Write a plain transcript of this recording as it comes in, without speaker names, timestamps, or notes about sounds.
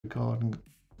Recording.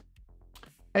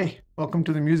 Hey, welcome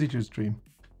to the Musitude stream.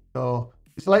 So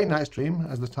it's a late night stream,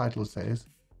 as the title says,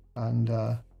 and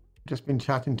just been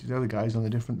chatting to the other guys on the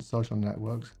different social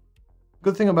networks.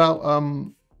 Good thing about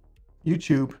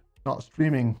YouTube not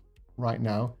streaming right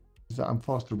now is that I'm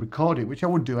forced to record it, which I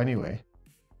would do anyway,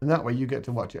 and that way you get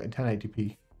to watch it at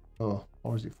 1080p, or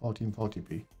is it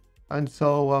 1440p? And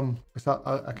so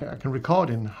I can record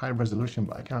in high resolution,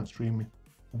 but I can't stream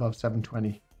above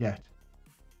 720 yet.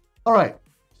 All right,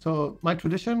 so my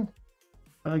tradition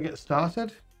when I get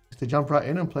started is to jump right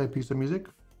in and play a piece of music.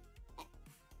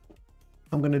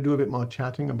 I'm going to do a bit more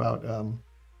chatting about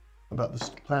the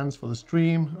plans for the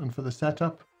stream and for the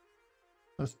setup.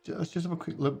 Let's just have a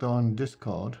quick look though on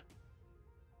Discord,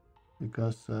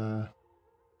 because we're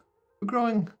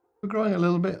growing a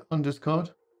little bit on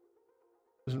Discord.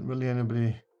 Isn't really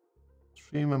anybody.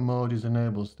 Streamer mode is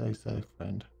enabled. Stay safe,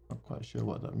 friend. Not quite sure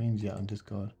what that means yet on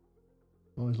Discord.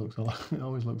 It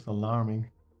always looks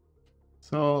alarming.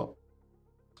 So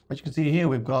as you can see here,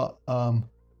 we've got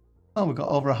we've got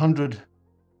over 100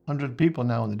 people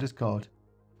now on the Discord.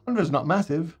 100 is not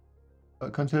massive,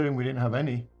 but considering we didn't have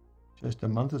any just a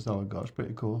month or so ago, it's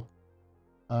pretty cool.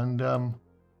 And not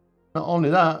only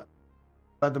that,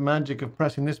 by the magic of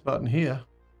pressing this button here,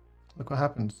 look what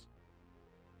happens.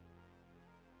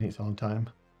 It's on time.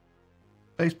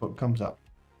 Facebook comes up,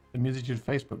 the Musitude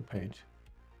Facebook page.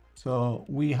 So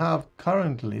we have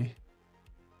currently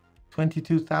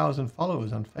 22,000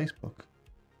 followers on Facebook.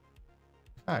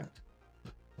 In fact,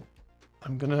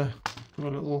 I'm gonna do a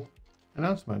little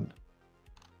announcement.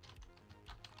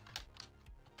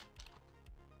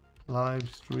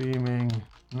 Live streaming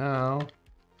now.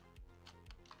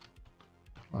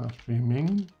 Live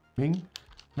streaming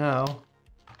now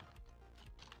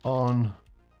on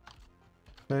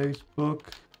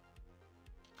Facebook.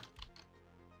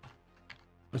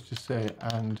 Let's just say,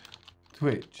 and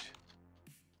Twitch.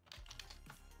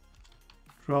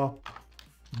 Drop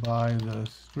by the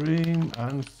stream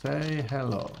and say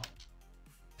hello.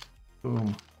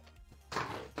 Boom.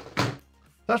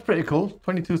 That's pretty cool.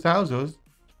 22,000.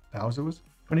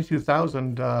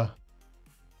 22,000. Come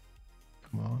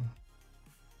on.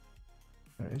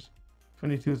 There it is.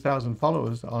 22,000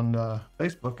 followers on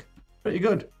Facebook. Pretty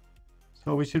good.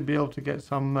 So we should be able to get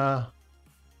some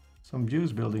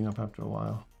views building up after a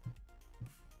while.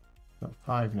 Got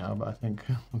 5 now, but I think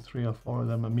 3 or 4 of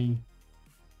them are me.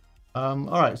 All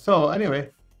right, so anyway,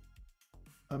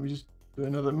 let me just do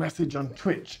another message on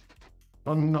Twitch.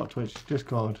 Not Twitch,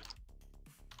 Discord.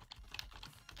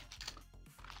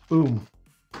 Boom.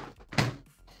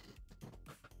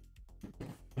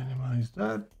 Minimize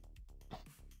that.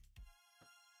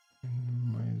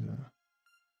 Minimize that.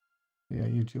 Yeah,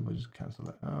 YouTube will just cancel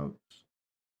that out.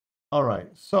 All right,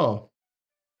 so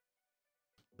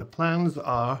the plans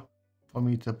are for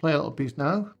me to play a little piece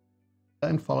now.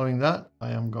 Then following that,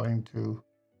 I am going to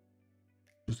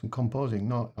do some composing,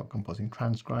 not composing,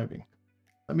 transcribing.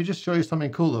 Let me just show you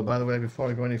something cool though, by the way, before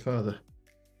I go any further.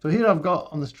 So here I've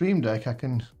got on the stream deck, I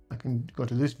can go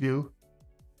to this view.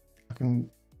 I can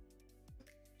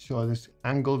show this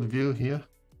angled view here.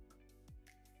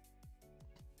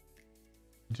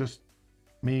 Just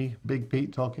me, Big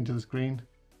Pete, talking to the screen.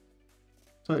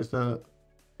 So it's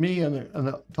me and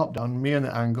the top down, me and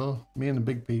the angle, me and the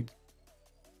Big Pete.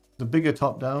 The bigger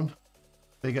top down,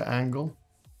 bigger angle,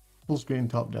 full screen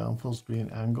top down, full screen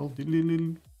angle.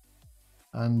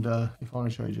 And if I want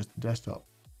to show you just the desktop.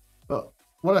 But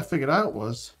what I figured out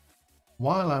was,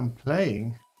 while I'm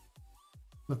playing,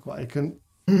 look what I can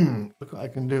look what I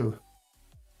can do.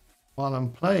 While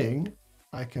I'm playing,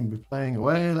 I can be playing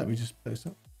away. Let me just play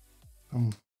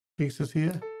some pieces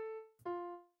here.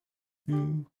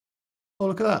 Oh,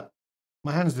 look at that.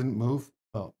 My hands didn't move.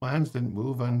 Well, my hands didn't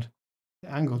move and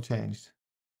the angle changed.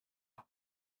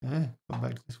 Yeah, go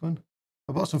back to this one.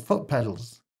 I bought some foot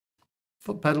pedals.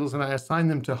 And I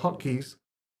assigned them to hotkeys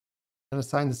and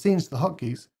assigned the scenes to the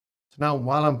hotkeys. So now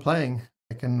while I'm playing,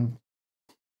 I can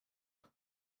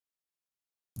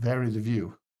vary the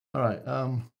view. All right,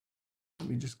 let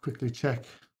me just quickly check.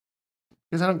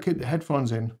 Because I don't keep the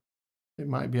headphones in, it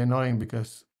might be annoying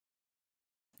because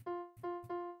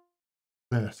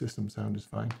the system sound is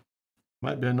fine.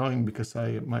 Might be annoying because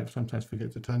I might sometimes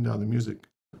forget to turn down the music.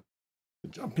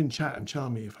 Jump in chat and tell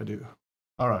me if I do.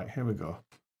 All right, here we go.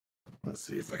 Let's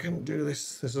see if I can do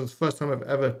this. This is the first time I've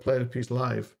ever played a piece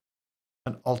live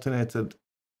and alternated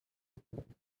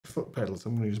foot pedals.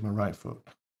 I'm going to use my right foot.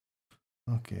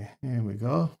 Okay, here we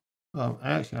go.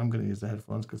 Actually, I'm going to use the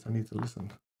headphones because I need to listen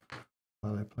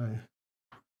while I play.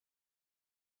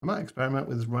 I might experiment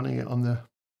with running it on the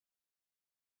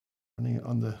running it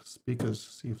on the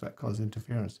speakers, see if that causes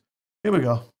interference. Here we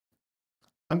go.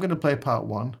 I'm going to play part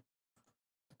 1.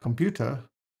 The computer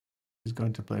is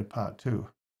going to play part 2.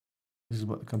 This is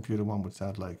what the computer 1 would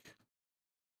sound like.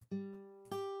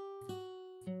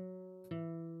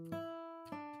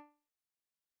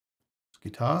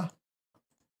 Guitar.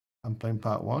 I'm playing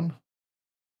part 1.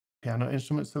 Piano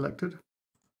instrument selected.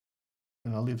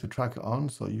 And I'll leave the tracker on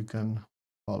so you can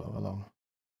follow along.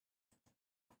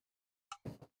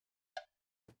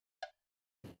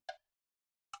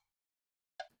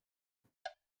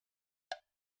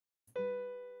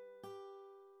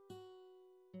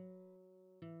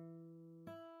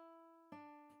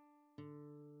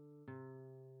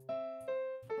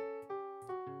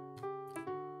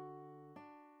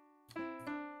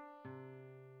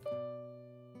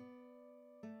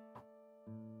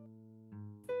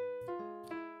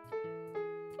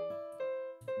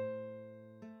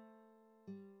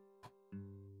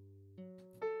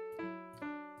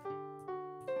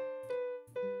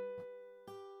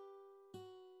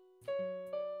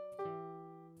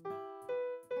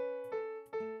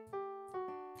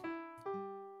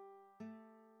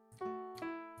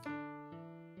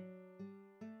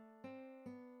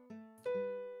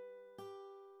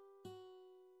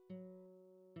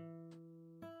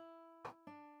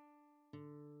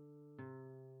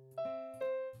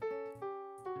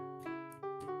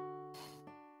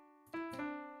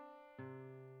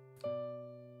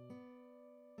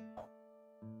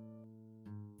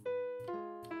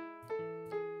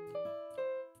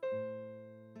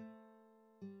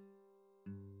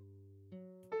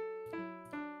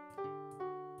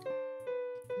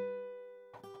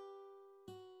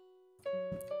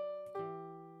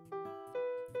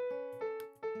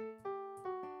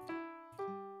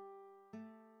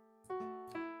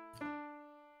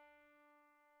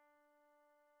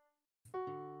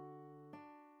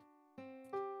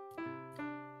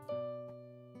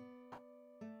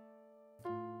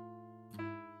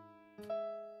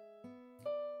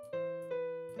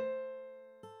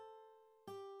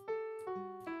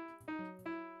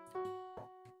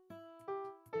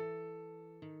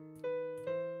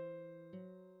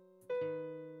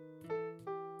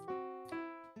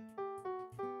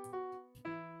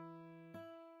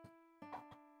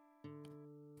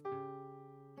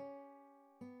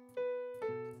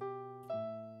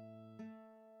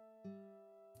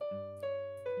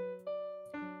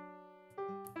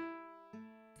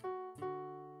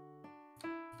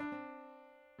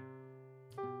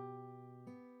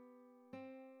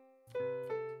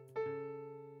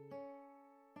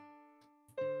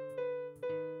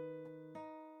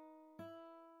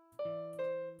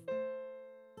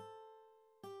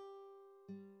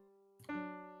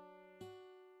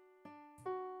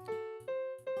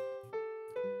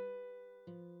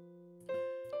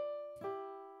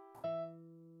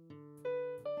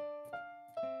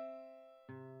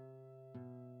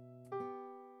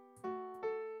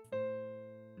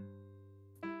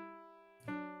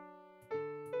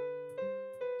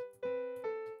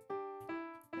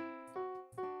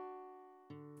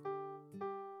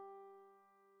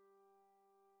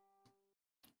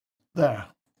 There.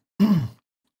 All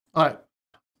right.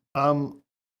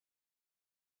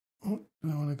 What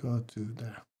do I want to go to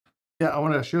there? Yeah, I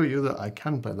want to show you that I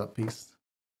can play that piece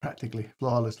practically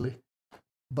flawlessly.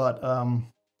 But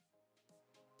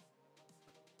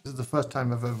this is the first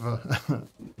time I've ever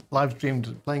live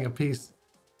streamed playing a piece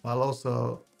while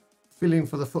also feeling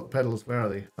for the foot pedals. Where are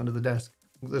they? Under the desk.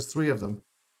 There's 3 of them.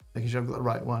 Making sure I've got the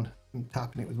right one and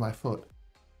tapping it with my foot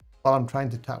while I'm trying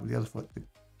to tap with the other foot to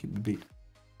keep the beat.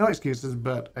 No excuses,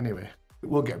 but anyway, it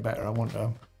will get better. I won't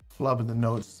flub in the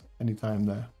notes anytime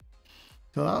there.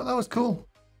 So that was cool.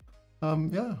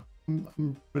 Yeah,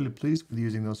 I'm really pleased with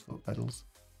using those foot pedals.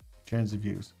 Change the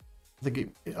views. I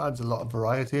think it adds a lot of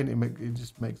variety, and it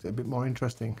just makes it a bit more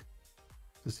interesting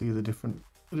to see the different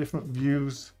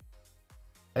views.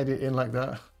 Edit in like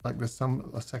that, like there's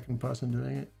a second person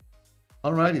doing it.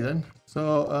 Alrighty then.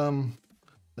 So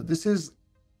this is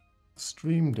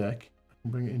Stream Deck. I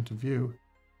can bring it into view.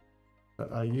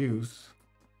 That I use.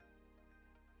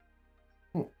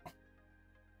 Oh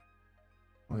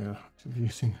yeah,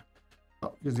 using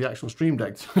use the actual Stream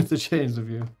Deck to change the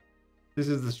view. This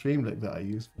is the Stream Deck that I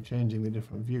use for changing the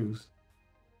different views,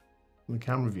 the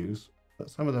camera views.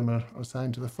 But some of them are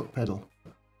assigned to the foot pedal,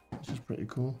 which is pretty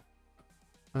cool.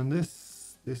 And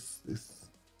this is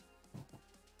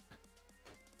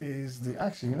the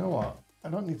actually. You know what? I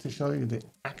don't need to show you the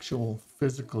actual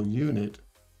physical unit.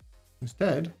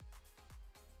 Instead,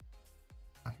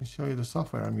 I can show you the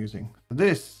software I'm using.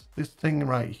 This thing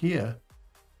right here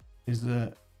is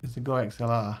the Go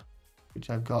XLR which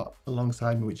I've got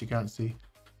alongside me, which you can't see.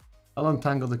 I'll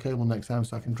untangle the cable next time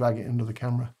so I can drag it into the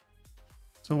camera.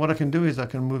 So what I can do is I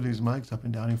can move these mics up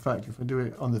and down. In fact, if I do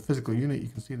it on the physical unit, you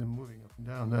can see them moving up and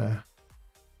down there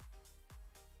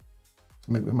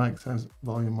to make the mic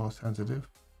volume more sensitive.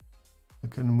 I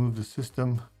can move the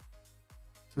system.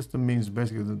 System means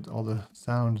basically all the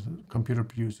sound the computer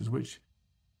produces, which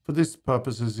for this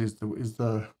purposes is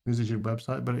the Musitude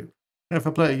website. But if I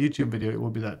play a YouTube video, it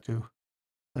will be that too.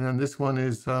 And then this one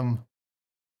is I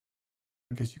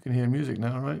guess you can hear music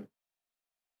now, right?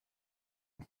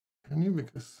 Can you?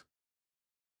 Because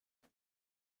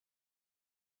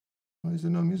why is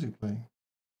there no music playing?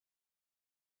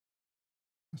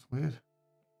 That's weird.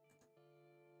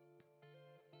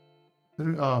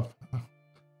 Oh,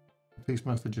 the piece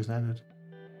must have just ended.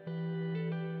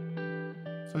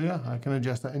 So yeah, I can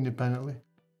adjust that independently.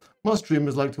 Most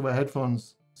streamers like to wear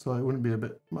headphones, so it wouldn't be a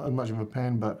bit much of a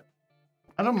pain, but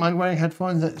I don't mind wearing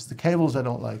headphones. It's the cables I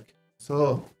don't like.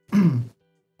 So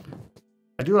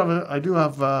I do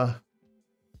have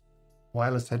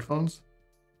wireless headphones.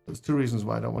 There's two reasons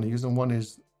why I don't want to use them. One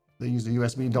is they use a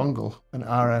USB dongle and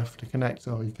RF to connect,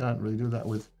 so you can't really do that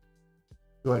with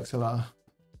XLR.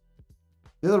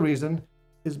 The other reason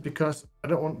is because I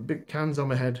don't want big cans on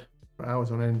my head for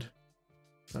hours on end.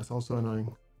 That's also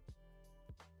annoying.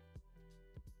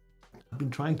 I've been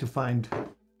trying to find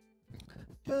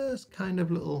just kind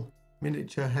of little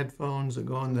miniature headphones that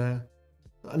go on there.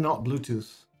 Not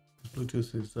Bluetooth.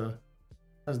 Bluetooth is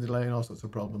has delay and all sorts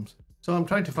of problems. So I'm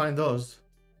trying to find those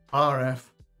RF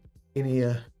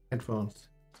in-ear headphones.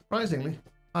 Surprisingly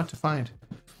hard to find.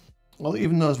 Well,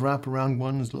 even those wrap-around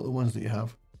ones, little ones that you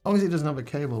have. As long as it doesn't have a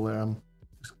cable where I'm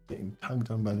just getting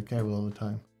tugged on by the cable all the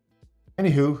time.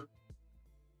 Anywho.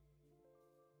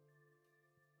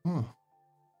 It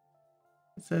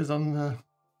says on are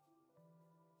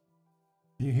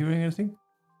you hearing anything?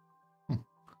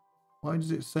 Why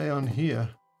does it say on here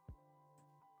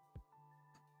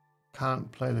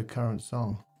can't play the current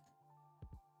song?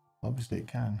 Obviously it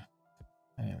can.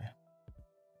 Anyway.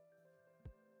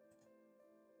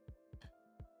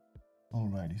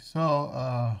 Alrighty, so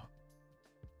I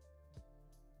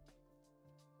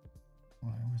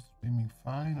was streaming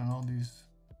fine on all these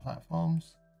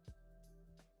platforms.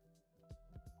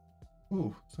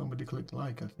 Ooh, somebody clicked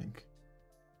like, I think.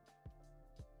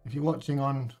 If you're watching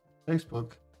on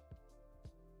Facebook,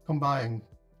 come by and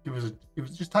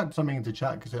just type something into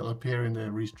chat because it'll appear in the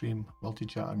Restream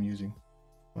multi-chat I'm using.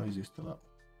 Why is it still up?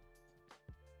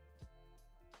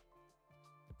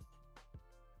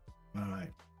 All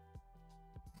right.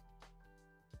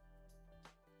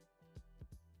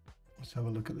 Let's have a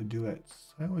look at the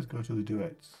duets. I always go to the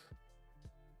duets.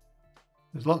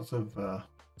 There's lots of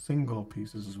single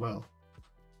pieces as well.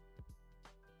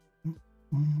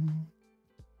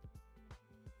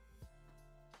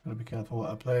 Gotta be careful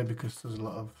what I play because there's a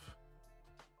lot of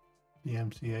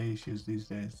DMCA issues these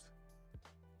days.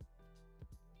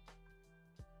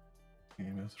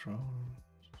 Game of Thrones.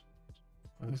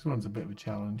 Well, this one's a bit of a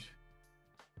challenge.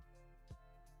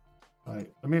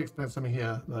 Right, let me explain something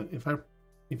here. Like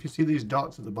if you see these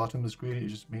dots at the bottom of the screen, it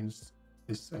just means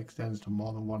this extends to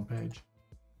more than one page.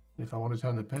 If I want to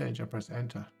turn the page, I press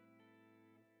enter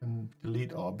and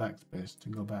delete or backspace to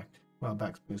go back. Well,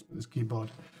 backspace, but this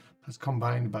keyboard has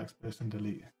combined backspace and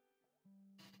delete.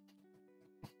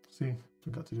 See,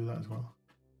 forgot to do that as well.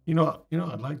 You know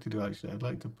what I'd like to do actually? I'd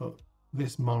like to put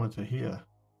this monitor here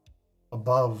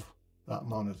above that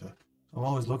monitor. I'm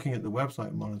always looking at the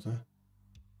website monitor,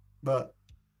 but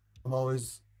I'm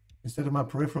always, instead of my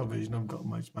peripheral vision, I've got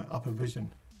my upper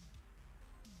vision.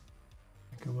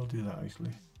 I think I will do that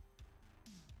actually.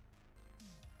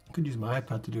 I could use my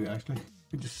iPad to do it actually. I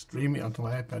could just stream it onto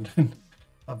my iPad and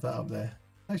have that up there.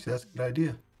 Actually, that's a good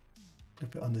idea.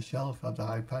 Clip it on the shelf, have the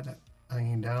iPad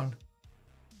hanging down.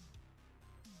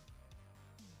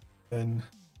 Then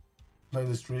play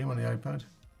the stream on the iPad.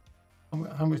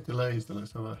 How much delay is there?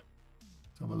 Let's have a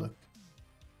look.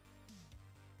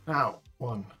 Now,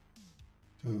 1,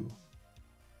 2,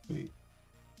 3,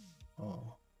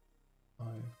 4, 5.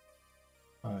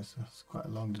 Oh, it's quite a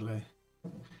long delay.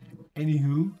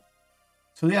 Anywho,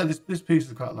 so yeah, this piece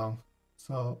is quite long.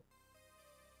 So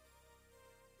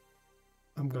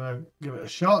I'm gonna give it a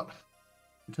shot.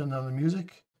 Turn down the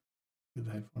music. Get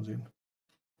the headphones in.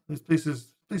 This piece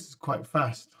is quite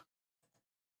fast.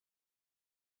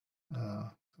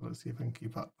 So let's see if I can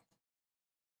keep up.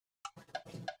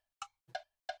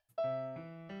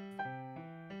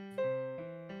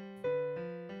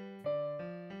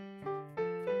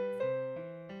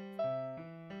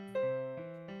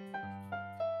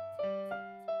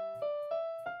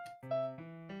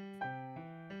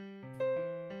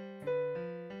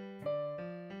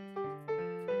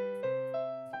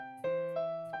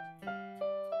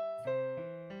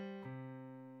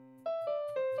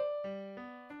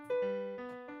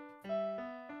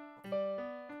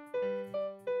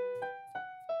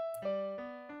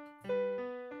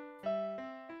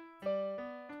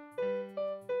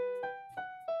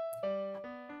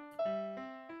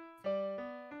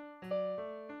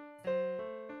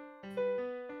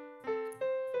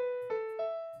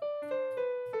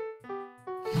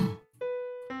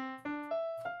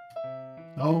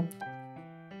 Oh.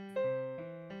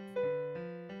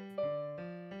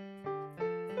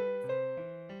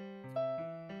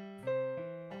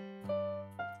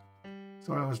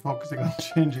 Sorry, I was focusing on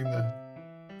changing the...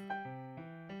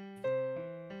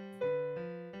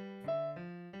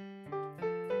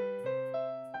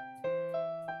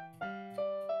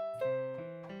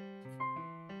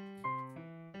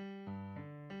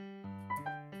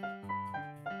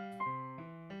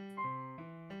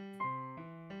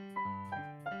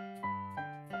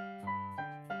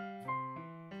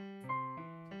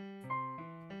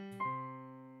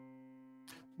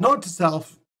 Note to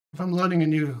self, if I'm learning a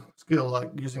new skill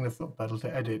like using the foot pedal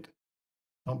to edit,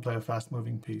 don't play a fast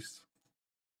moving piece.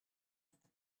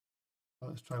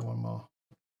 Let's try one more.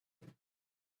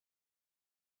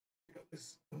 Get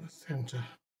this in the center.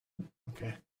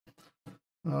 Okay.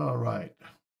 All right.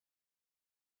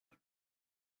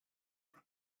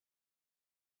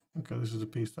 Okay, this is a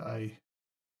piece that I'm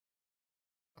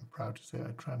proud to say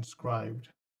I transcribed.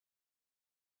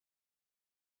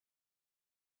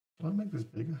 Can I make this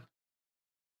bigger?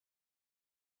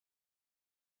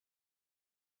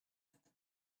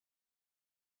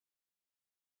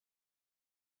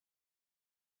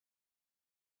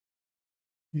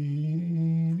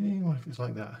 What if it's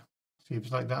like that? See, if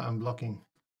it's like that, I'm blocking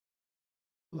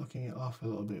it off a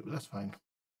little bit, but that's fine.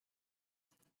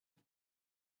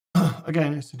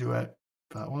 Again, it's a duet.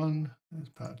 Part 1, there's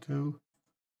part 2.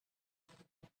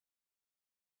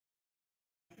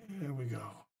 Here we go.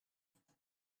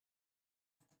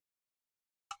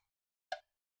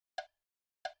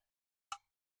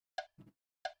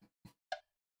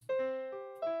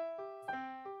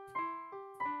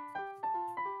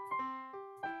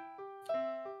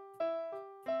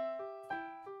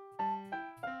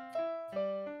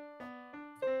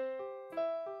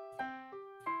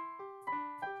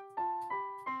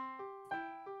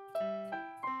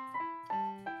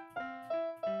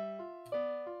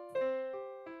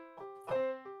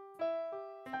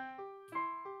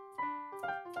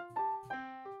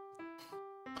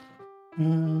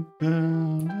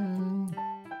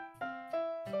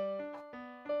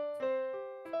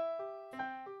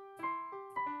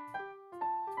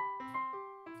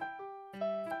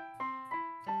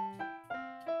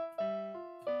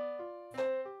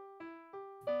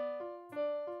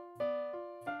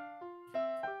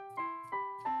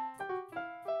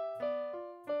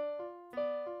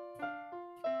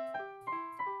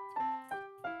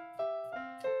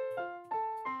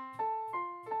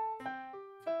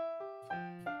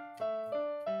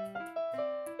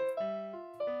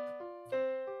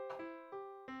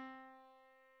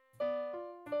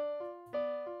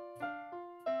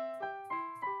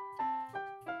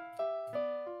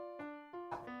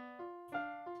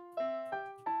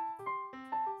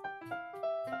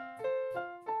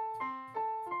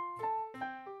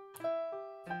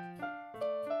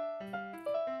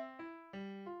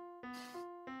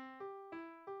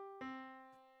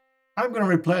 I'm going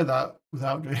to replay that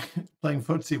without playing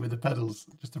footsie with the pedals,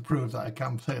 just to prove that I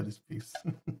can play this piece.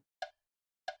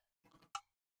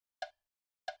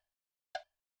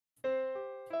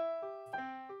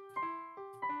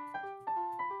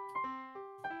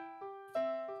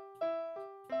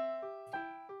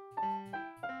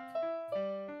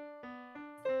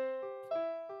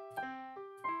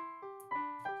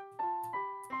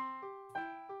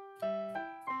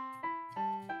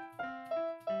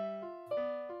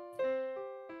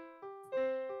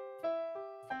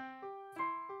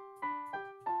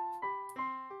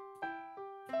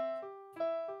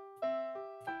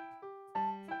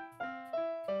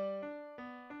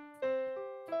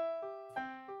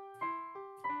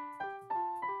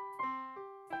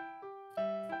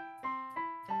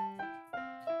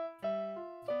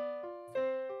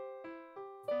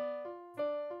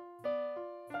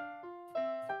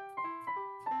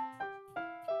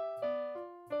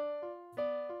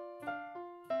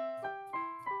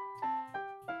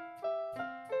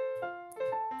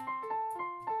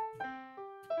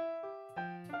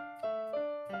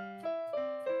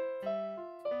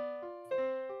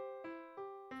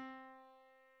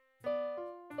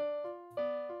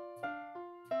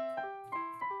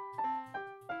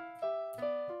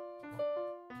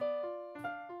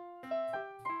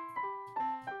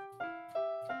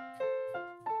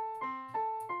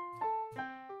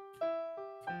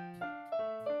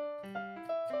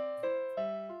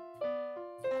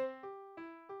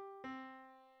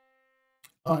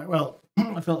 All right, well,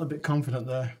 I felt a bit confident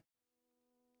there.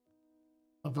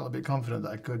 I felt a bit confident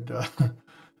that I could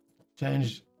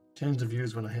change the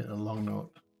views when I hit a long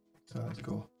note. So that's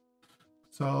cool.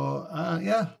 So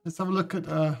yeah, let's have a look at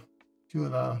a few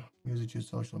of our Musitude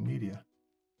social media.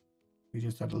 We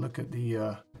just had a look at the.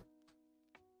 I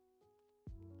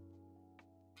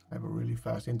have a really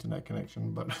fast internet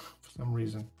connection, but for some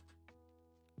reason,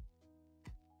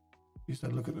 we just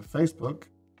had a look at the Facebook.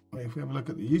 If we have a look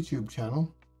at the YouTube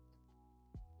channel,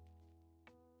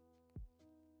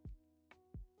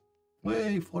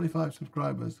 way 45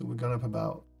 subscribers. So we've gone up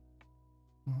about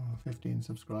 15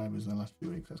 subscribers in the last few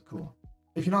weeks. That's cool.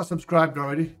 If you're not subscribed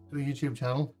already to the YouTube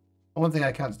channel, one thing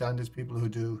I can't stand is people who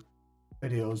do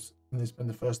videos and they spend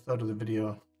the first third of the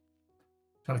video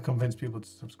trying to convince people to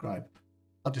subscribe.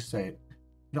 I'll just say it.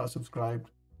 If you're not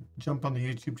subscribed, jump on the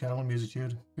YouTube channel,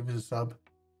 Musitude, give us a sub.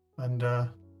 And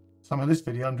some of this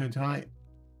video I'm doing tonight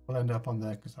will end up on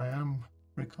there because I am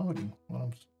recording while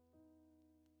am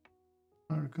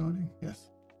I recording?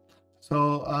 Yes.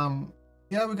 So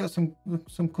yeah, we got some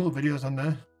cool videos on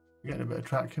there. We're getting a bit of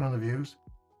traction on the views.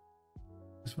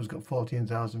 This one's got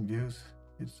 14,000 views.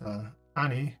 It's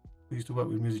Annie, who used to work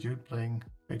with Musitude, playing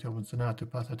Beethoven's Sonata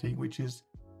Pathetique, which is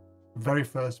the very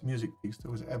first music piece that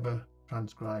was ever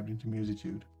transcribed into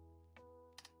Musitude.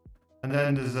 And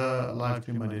then there's a live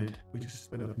stream I did, which is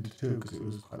split up into two because it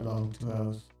was quite long, 2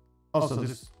 hours. Also,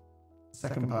 this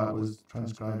second part was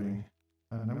transcribing.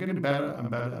 And I'm getting better and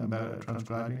better and better at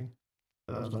transcribing.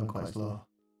 But that was done quite slow.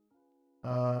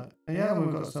 And yeah,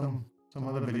 we've got some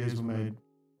other videos we made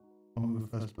when we were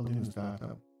first building the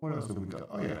startup. What else have we got?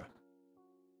 Oh yeah,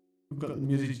 we've got the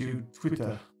Musitude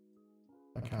Twitter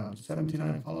account,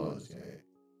 79 followers. Yay.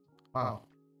 Wow,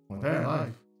 we're there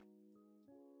live.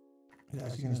 He's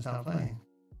actually going to start playing.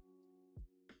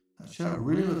 That shirt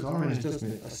really looks orange, doesn't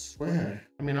it? I swear.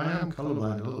 I mean, I am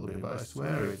colorblind a little bit, but I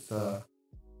swear it's a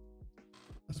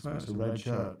red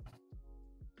shirt.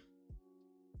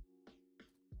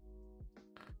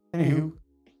 Anywho,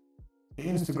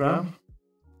 Instagram.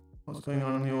 What's going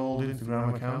on the old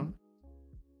Instagram account?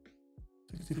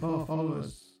 64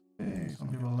 followers. Hey, some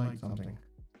people like something.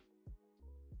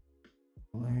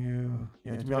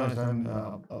 Yeah, to be honest, I haven't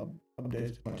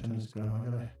updated much on Instagram.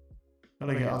 I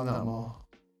gotta get on that more.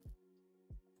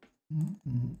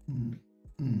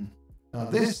 Now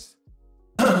this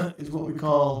is what we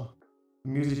call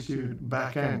the Musitude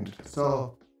backend.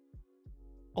 So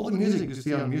all the music you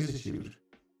see on Musitude,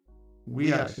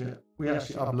 we actually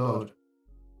upload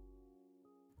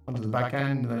onto the back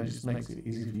end, and then it just makes it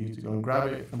easy for you to go and grab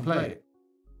it and play it.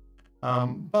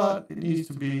 But it needs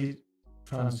to be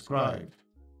transcribed.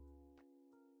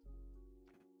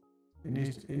 It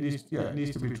needs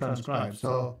to be transcribed.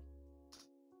 So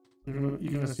you're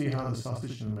gonna see how the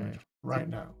sausage is made right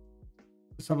now.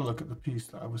 Let's have a look at the piece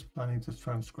that I was planning to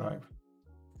transcribe.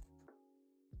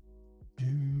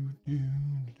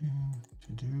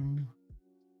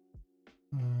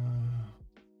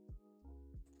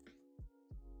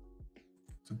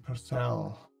 It's a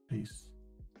Purcell piece.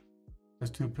 There's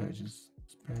 2 pages.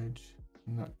 This page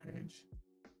and that page.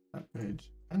 That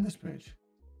page and this page.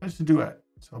 It's a duet,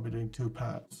 so I'll be doing 2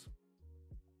 parts.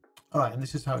 All right, and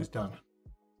this is how it's done.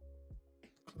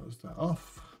 Close that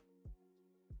off.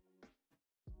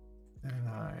 Then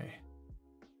I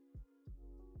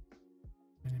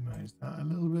minimize that a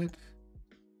little bit.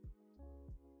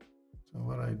 So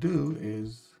what I do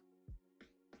is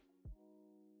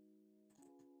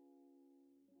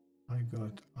I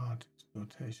got artist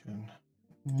notation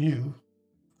new.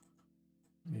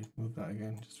 Let me move that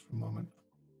again just for a moment.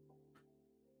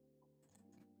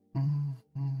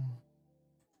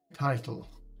 Title.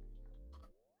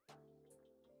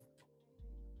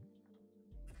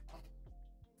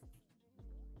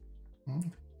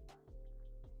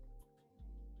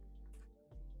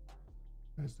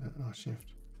 Where's that? Oh,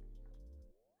 shift.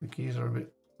 The keys are a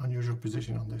bit unusual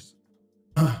position on this.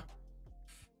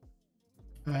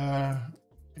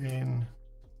 In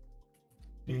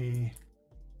D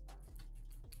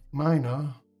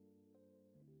minor.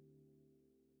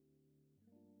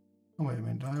 Oh, wait a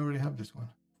minute. Do I already have this one?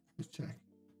 Let's check.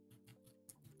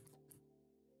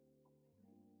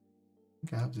 I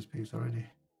think I have this piece already.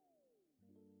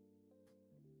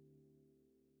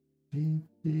 I think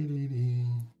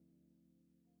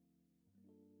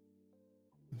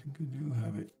I do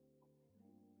have it.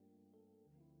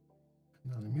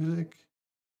 Now the music.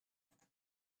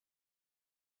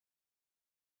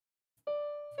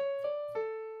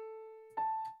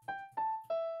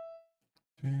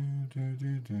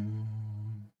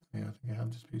 Yeah, I think I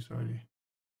have this piece already.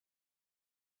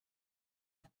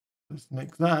 Let's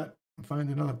next that and find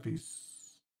another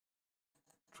piece.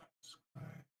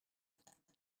 Transcribe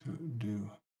to do.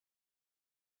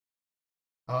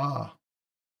 Ah,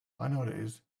 I know what it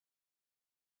is.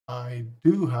 I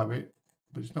do have it,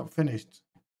 but it's not finished.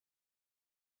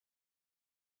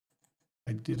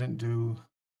 I didn't do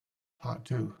part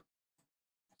 2.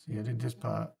 See, I did this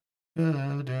part. Da,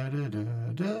 da, da, da,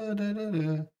 da, da, da,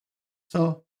 da.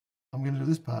 So I'm going to do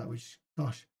this part, which,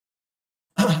 gosh,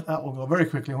 that will go very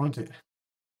quickly, won't it?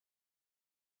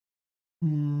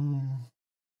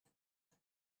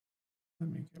 Let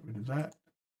me get rid of that.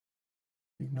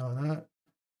 Ignore that.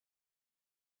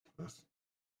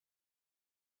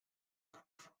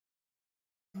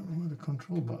 I don't know where the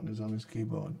control button is on this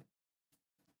keyboard.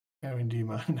 There in D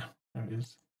minor. There it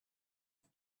is.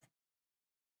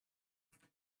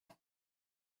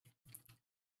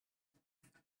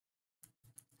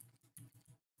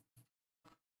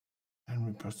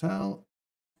 Henry Purcell,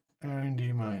 Air in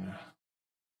D minor.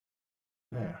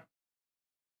 There.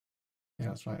 Yeah,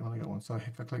 that's right. I only got one. So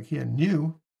if I click here,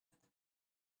 new,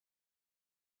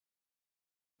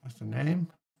 that's the name,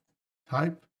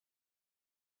 type,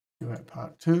 duet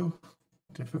part 2,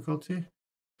 difficulty.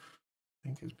 I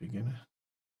think it's beginner.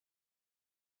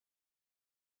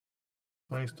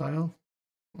 Play style.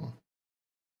 Oh.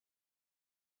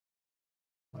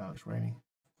 Wow, it's raining.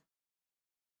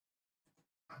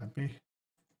 Happy.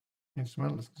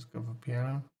 Instrument, let's just go for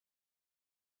piano.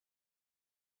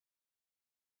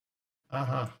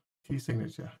 Key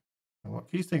signature. And what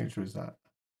key signature is that?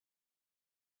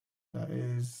 That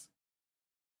is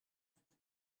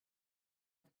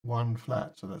 1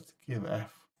 flat, so that's the key of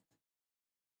F.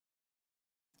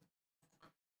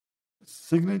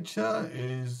 Signature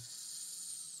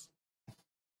is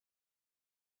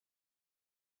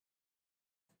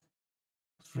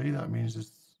 3, that means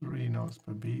there's 3 notes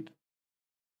per beat.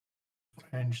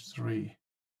 Range 3.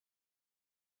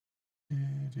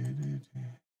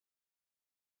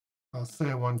 I'll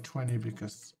say 120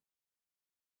 because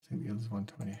I think the other's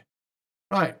 120.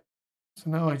 Right, so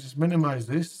now I just minimize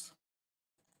this.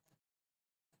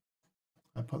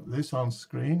 I put this on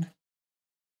screen.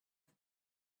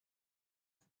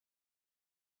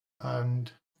 And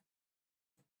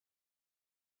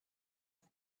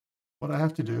what I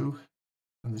have to do,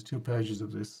 and there's 2 pages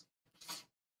of this,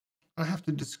 I have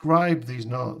to describe these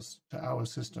notes to our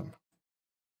system.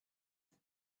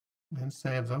 Then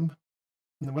save them.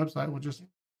 And the website will just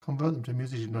convert them to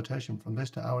musician notation from this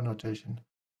to our notation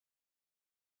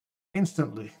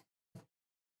instantly.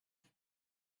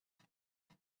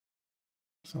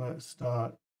 So let's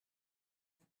start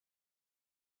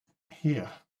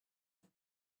here.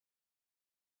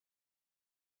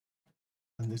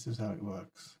 And this is how it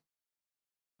works.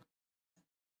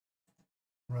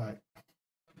 Right.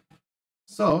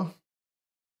 So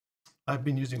I've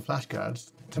been using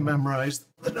flashcards to memorize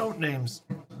the note names.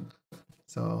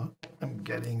 So I'm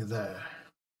getting there.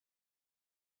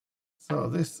 So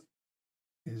this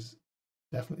is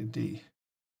definitely D.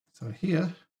 So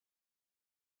here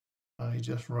I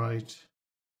just write,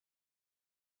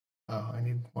 oh, I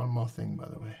need one more thing, by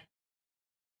the way.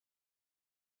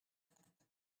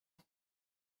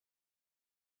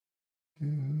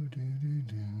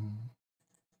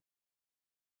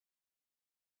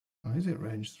 Oh, is it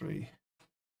range 3?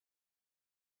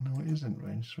 No, it isn't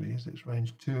range 3, is it? It's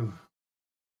range 2.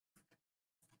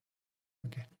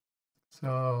 Okay,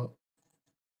 so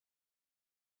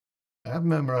I have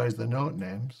memorized the note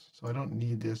names, so I don't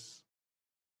need this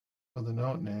for the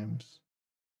note names.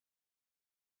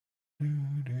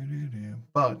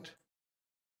 But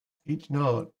each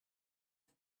note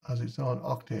has its own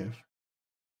octave.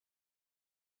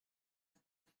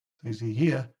 So you see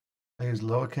here, I use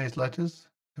lowercase letters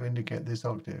to indicate this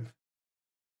octave.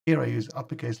 Here I use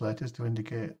uppercase letters to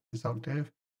indicate this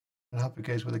octave, and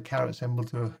uppercase with a caret symbol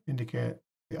to indicate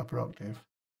the upper octave.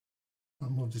 I'll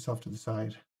move this off to the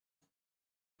side.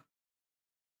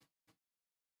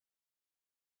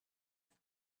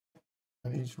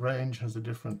 And each range has a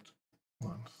different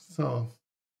one. So,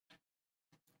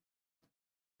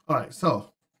 all right,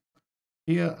 so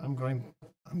here I'm going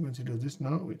to do this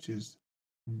note, which is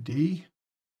D.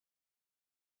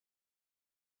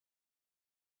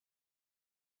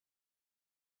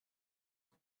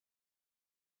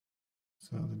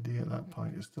 So the D at that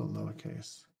point is still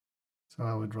lowercase. So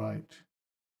I would write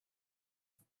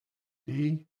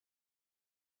D2.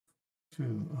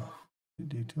 Oh, is it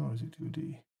D2 or is it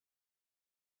 2D?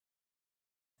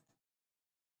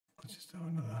 Let's just do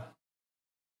another.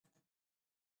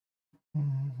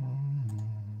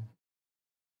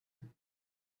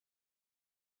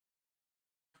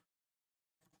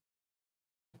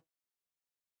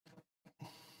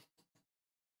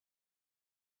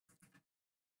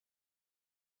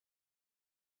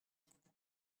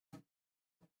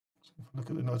 So if I look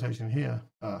at the notation here,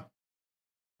 so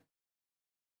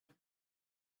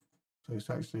it's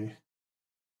actually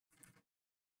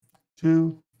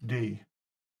 2D.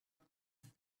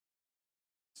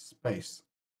 space.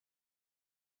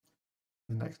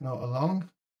 The next note along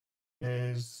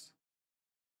is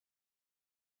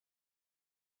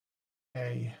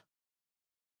A.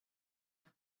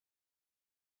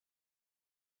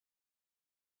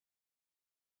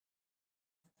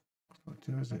 What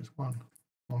two is it? It's one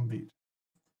beat.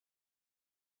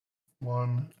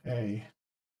 1A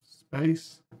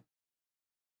space.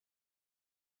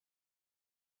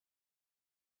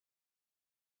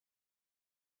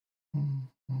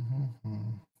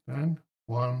 Then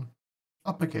 1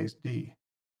 uppercase D.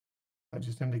 I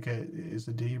just indicate it is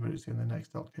a D, but it's in the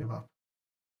next octave up.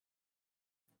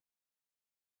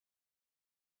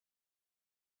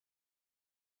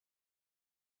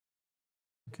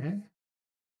 Okay.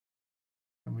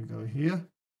 And we go here.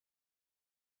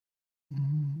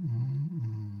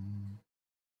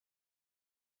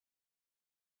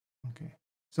 Okay.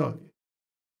 So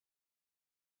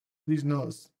these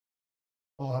notes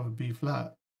all have a B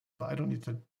flat, but I don't need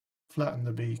to flatten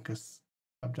the B because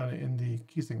I've done it in the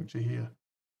key signature here.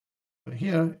 But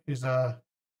here is a,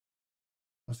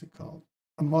 what's it called?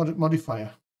 A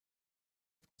modifier.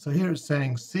 So here it's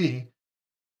saying C,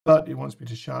 but it wants me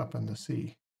to sharpen the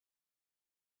C.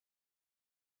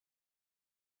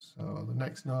 So the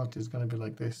next note is going to be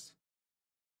like this.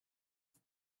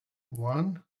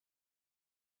 1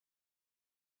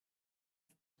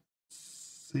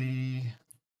 C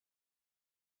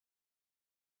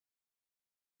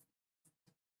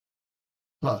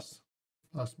plus.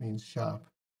 Plus means sharp.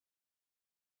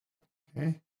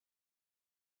 Okay.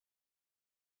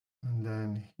 And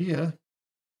then here,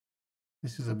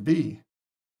 this is a B.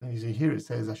 And you see here it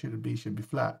says a B should be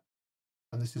flat.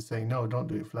 And this is saying, no, don't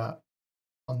do it flat.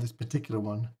 On this particular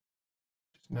one,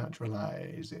 just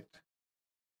naturalize it.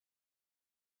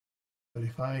 But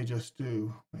if I just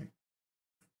do, wait,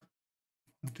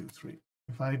 1, 2, 3.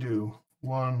 If I do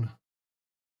 1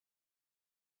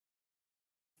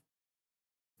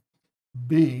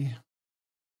 B,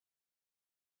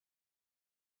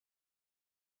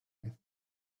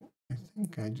 I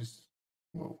think I just,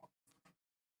 whoa.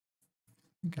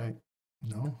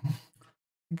 No, I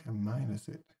think I minus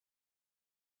it.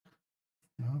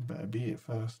 No, I better B it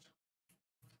first.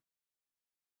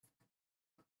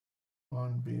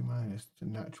 1 B minus to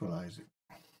naturalize it.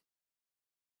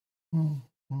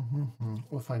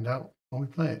 We'll find out when we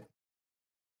play it.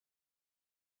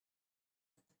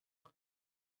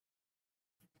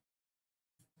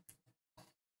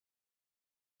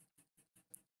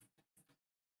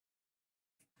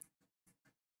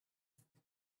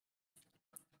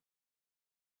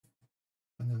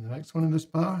 And then the next one in this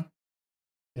bar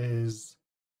is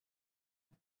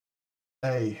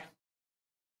A.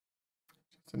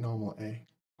 It's a normal A.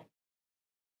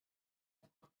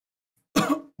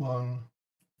 1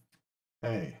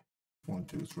 A. 1,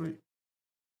 2, 3.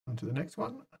 On to the next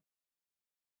one.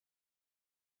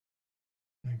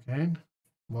 Again,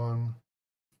 1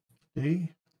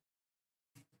 D.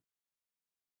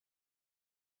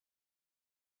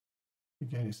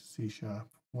 Again, it's a C sharp.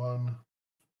 1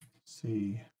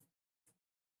 C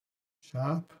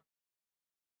sharp.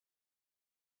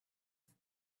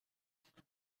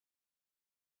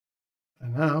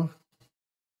 And now,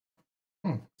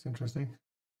 it's interesting.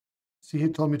 See,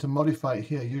 it told me to modify it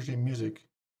here, usually music,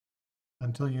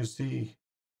 until you see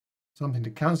something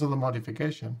to cancel the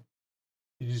modification.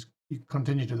 You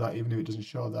continue to that even if it doesn't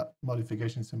show that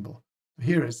modification symbol.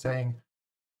 Here it's saying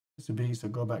it's a B, so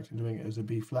go back to doing it as a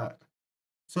B flat.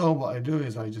 So what I do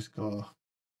is I just go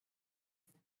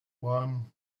 1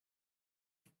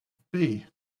 B.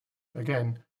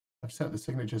 Again, I've set the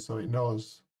signature so it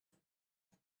knows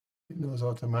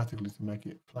automatically to make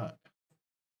it flat.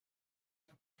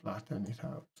 Flatten it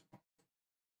out.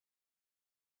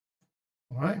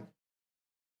 All right.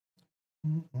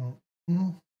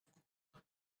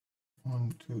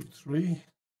 1, 2, 3.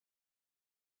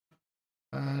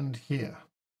 And here.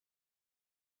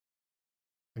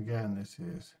 Again, this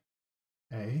is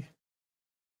A.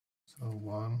 So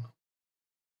 1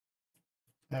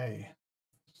 A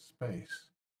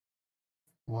space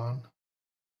 1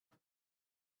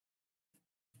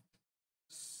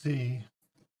 C,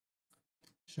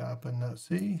 sharpen that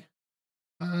C,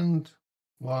 and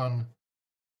 1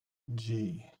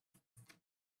 G.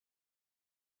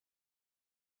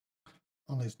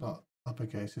 Only it's not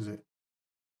uppercase, is it?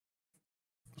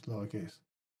 It's lowercase.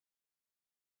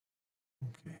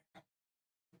 Okay.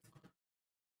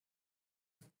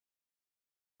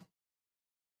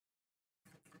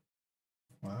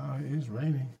 Wow, it is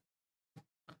raining.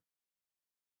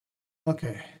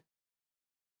 Okay.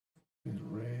 Let's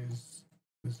raise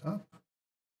this up.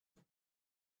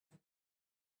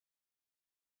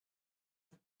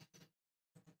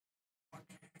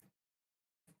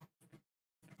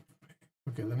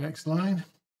 Look at the next line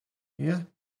here.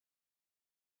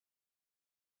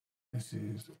 This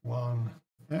is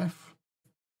 1F,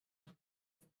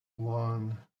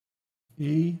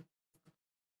 1E,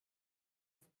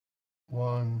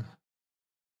 1D.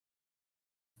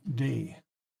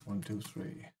 1, 2,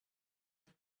 3.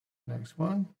 Next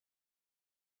one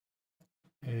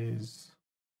is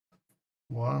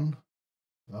 1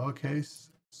 lowercase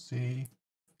c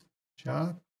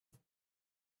sharp,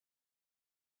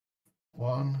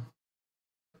 1.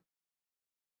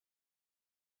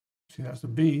 See, that's a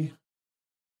B.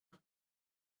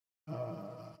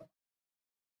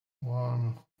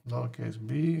 1 lowercase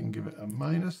b and give it a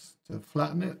minus to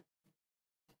flatten it,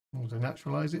 or to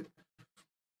naturalize it.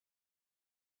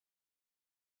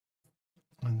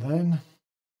 And then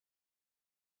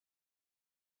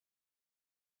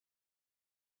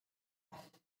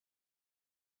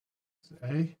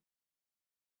A,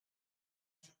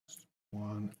 just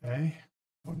 1A,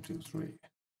 1, 2, 3.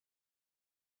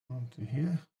 Onto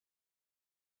here.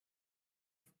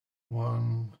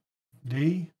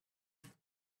 1D,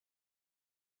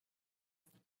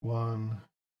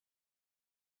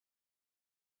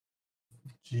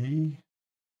 1G.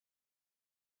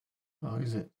 Oh,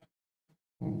 is it?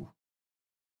 Ooh.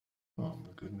 Oh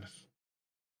my goodness.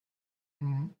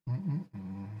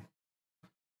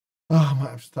 Oh, I might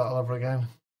have to start all over again.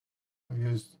 I've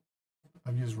used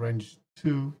range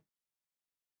 2.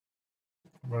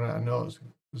 Run out of notes.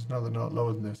 There's another note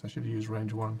lower than this. I should have used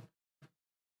range 1.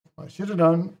 What I should have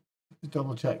done is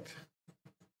double checked.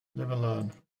 Live and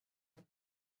learn.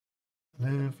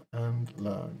 Live and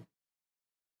learn.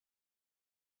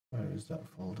 Where is that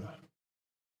folder?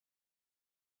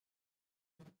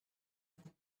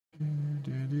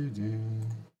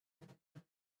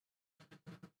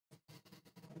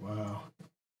 Wow.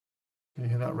 Can you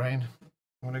hear that rain?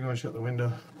 I'm going to go and shut the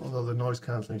window, although the noise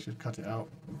cancelling should cut it out.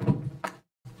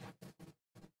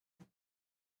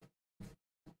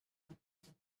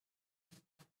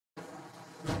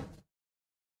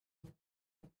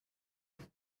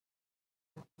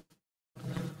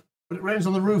 But it rains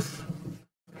on the roof.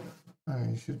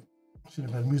 I should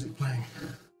have had music playing,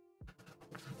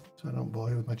 so I don't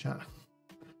bore you with my chat.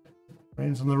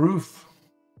 Rains on the roof,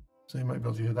 so you might be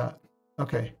able to hear that.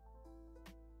 Okay.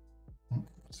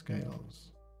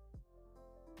 Scales.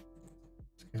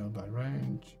 Scale by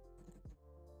range.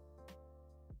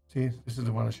 See, this is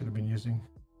the one I should have been using.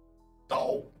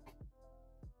 Oh!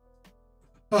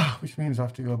 Which means I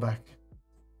have to go back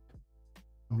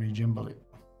and rejimble it.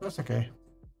 That's okay.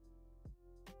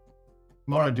 The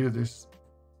more I do this,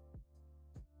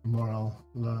 the more I'll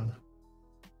learn.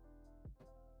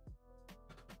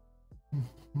 Let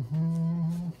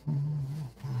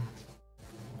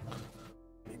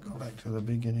me go back to the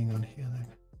beginning on here then.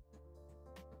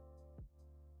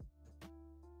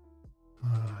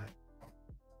 All right.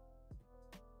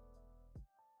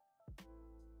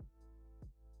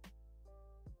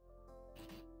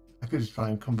 I could just try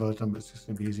and convert them, but it's just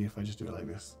going to be easier if I just do it like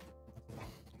this.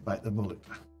 Bite the bullet.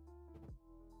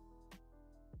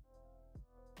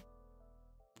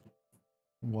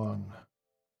 One.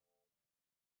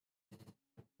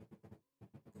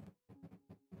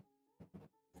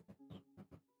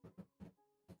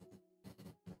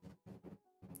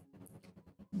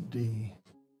 D.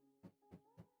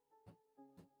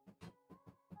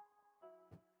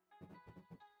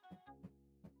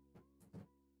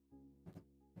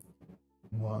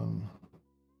 One.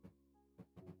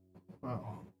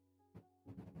 Wow.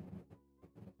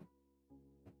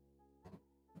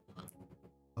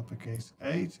 Uppercase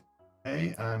 8,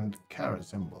 A and caret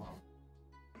symbol.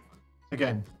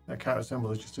 Again, that caret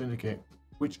symbol is just to indicate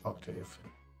which octave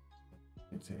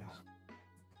it's in.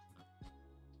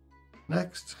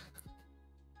 Next,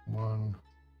 1,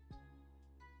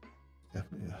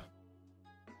 definitely a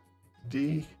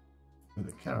D with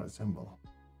a caret symbol.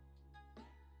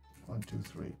 1, 2,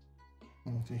 3.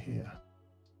 Into here.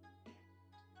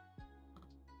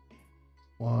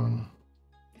 1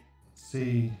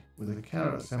 C with a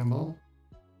caret symbol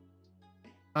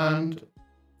and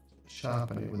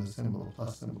sharpen it with a symbol,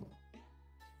 plus symbol.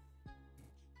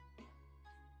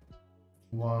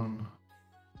 1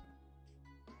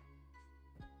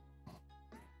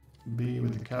 B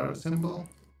with the caret symbol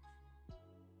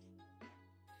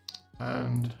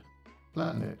and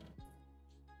flatten it.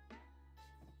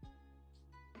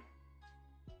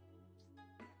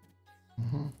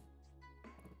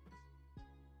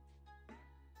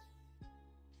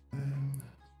 And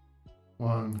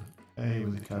 1 A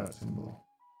with the caret symbol.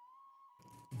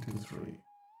 2, 3.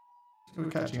 So we're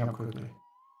catching up quickly.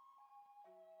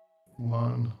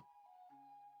 1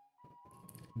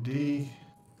 D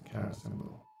caret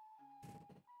symbol.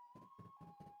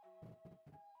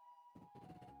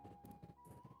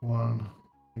 One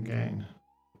again.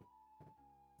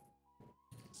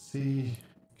 C,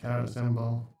 caret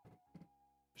symbol,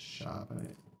 sharpen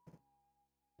it.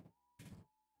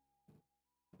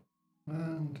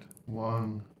 And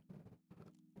one.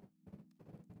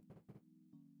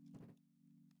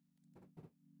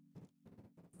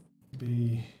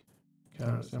 B,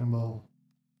 caret symbol.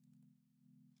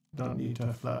 Don't need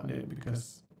to flatten it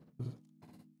because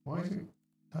why is it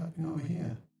typing over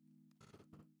here?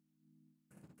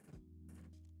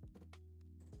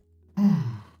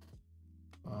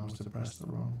 I must have pressed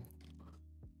the wrong.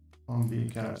 On B,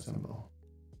 caret symbol.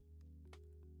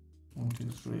 1, 2,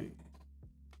 3.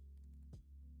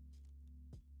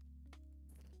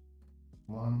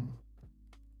 1.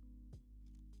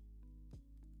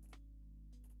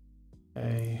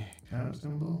 A, caret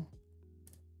symbol.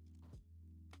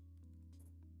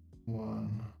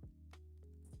 1.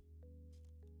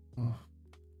 Oh.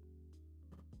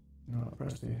 No, I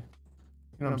pressed it.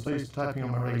 I'm so used to typing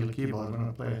on my regular keyboard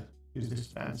when I use this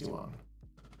fancy one.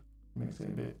 Makes it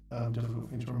a bit difficult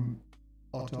for me to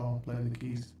auto play the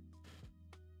keys.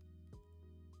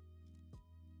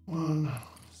 1,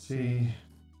 C,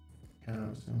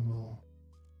 caret symbol,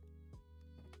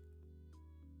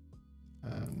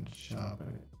 and sharpen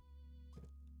it.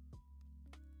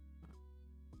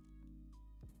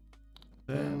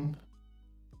 Then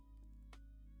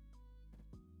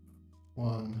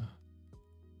 1,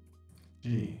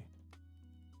 G,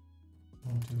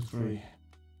 1, 2, 3.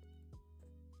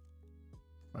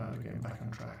 Right, again, back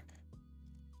on track.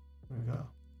 Here we go.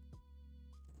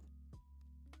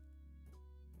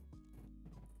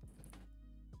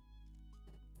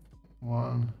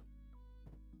 One,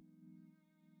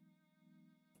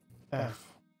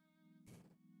 F,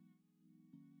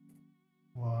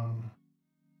 1,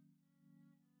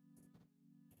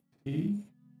 E,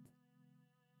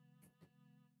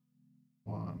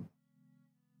 1,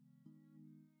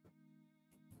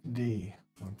 D,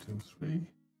 1, 2, 3,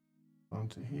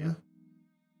 onto here,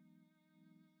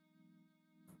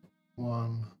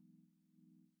 1,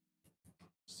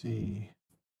 C,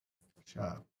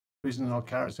 sharp. The reason no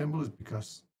caret symbol is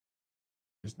because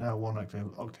it's now 1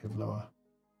 octave lower.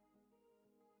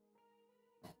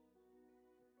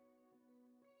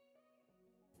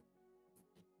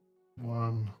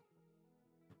 One,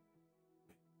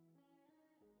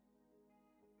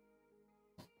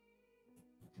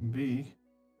 B,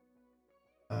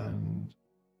 and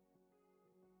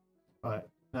right,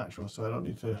 natural, so I don't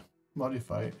need to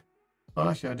modify it. Oh,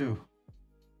 actually I do.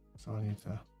 So I need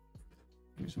to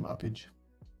do some uppage.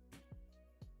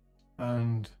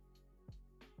 And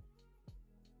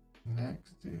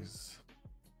next is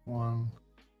 1,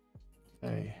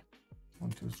 A,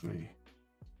 1, 2, 3.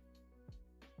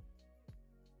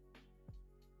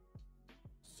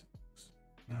 6,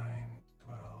 9,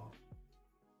 12,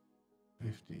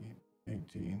 15,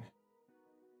 18.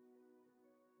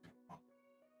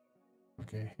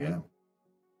 Okay, here.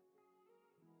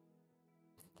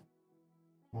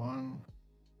 1,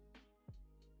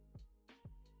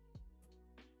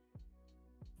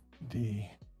 D.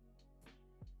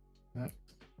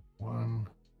 Next, 1,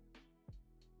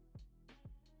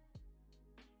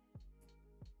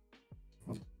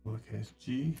 lowercase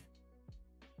g.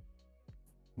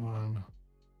 1,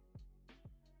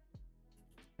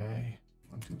 A,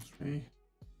 1, 2, 3.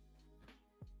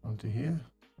 Onto here.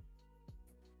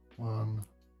 1,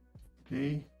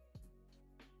 D.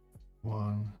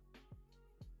 1,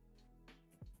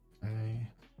 A.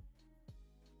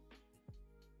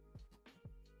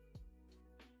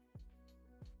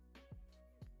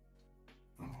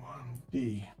 1,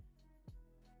 D.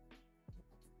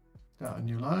 Start a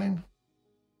new line.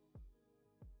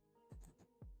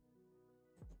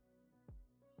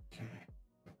 Okay.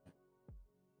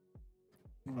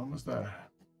 We're almost there.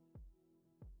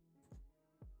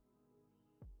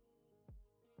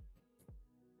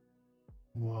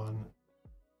 One,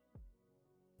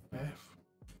 F.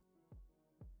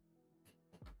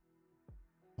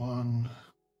 1,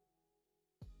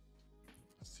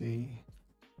 C.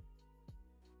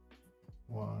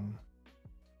 1,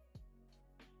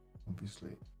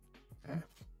 obviously F.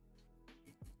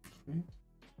 3.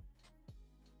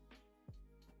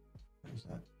 Is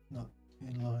that not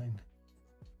in line?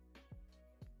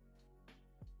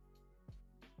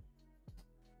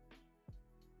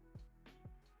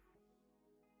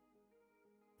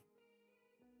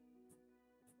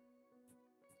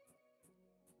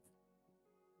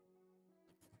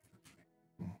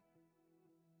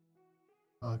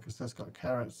 Because that's got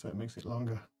carets, so it makes it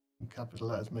longer. And capital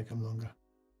letters make them longer.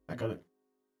 I got it.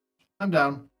 I'm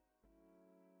down.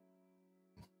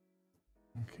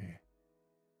 Okay.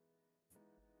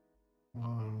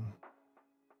 1.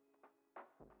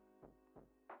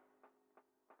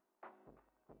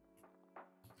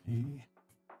 E.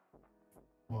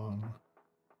 1.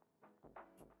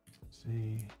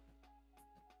 C.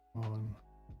 1.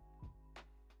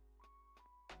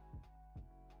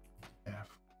 F.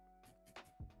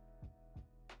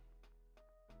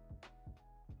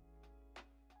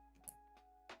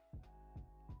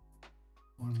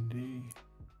 1D.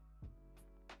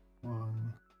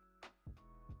 1.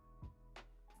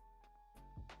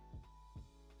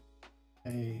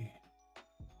 A.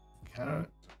 Caret.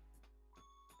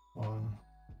 1.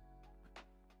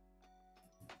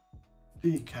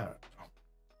 D. Caret.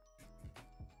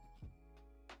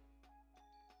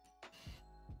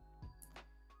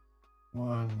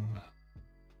 1.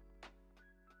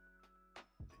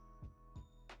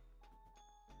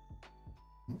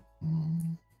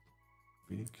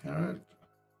 B. Caret.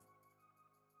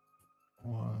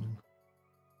 1.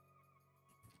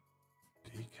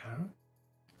 D. Caret.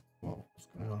 Whoa, what's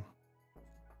going on?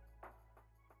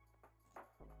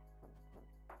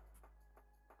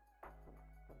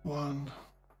 One.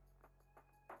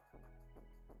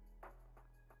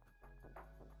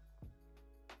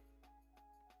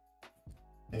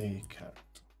 A caret.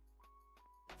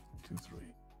 2, 3.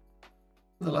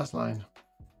 The last line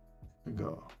to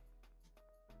go.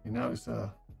 And now it's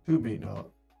a 2-beat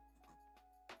note.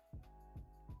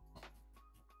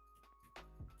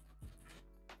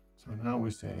 So now we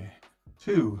say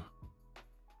 2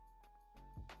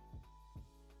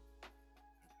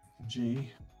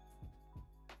 G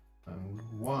and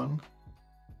 1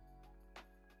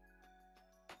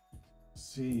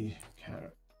 C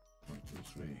caret. 1, 2,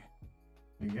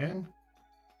 3. Again.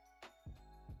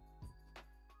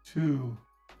 2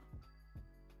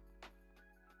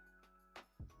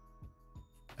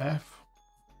 F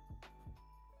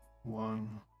 1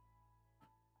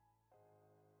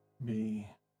 B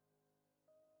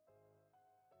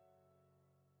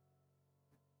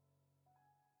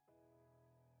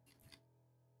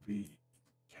B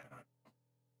caret.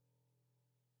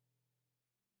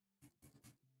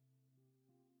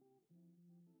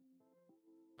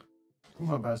 Two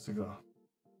more bars to go.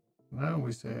 Now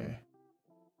we say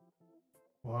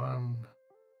 1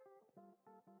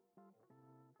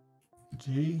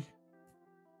 G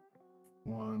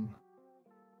 1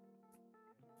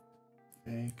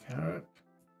 A caret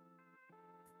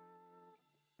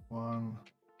 1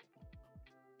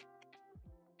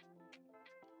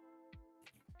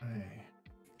 A,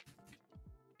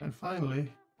 and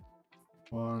finally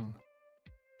 1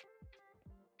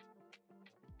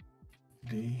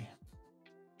 D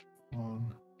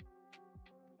 1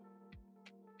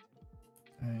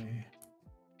 A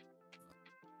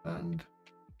and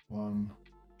 1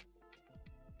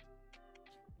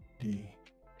 D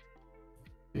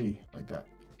like that.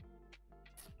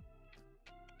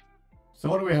 So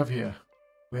what do we have here?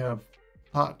 We have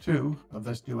part 2 of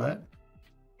this duet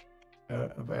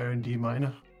of Air in D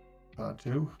minor, part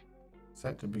 2,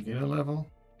 set to beginner level.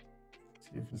 So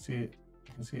you can see it.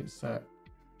 You can see it set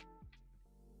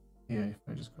here. If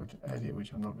I just go to edit,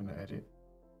 which I'm not going to edit,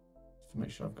 just to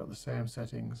make sure I've got the same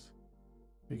settings.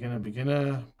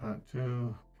 Beginner, part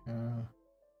 2.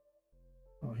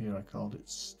 Oh, here I called it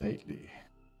stately.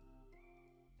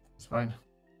 It's fine.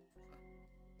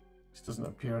 This doesn't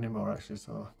appear anymore actually,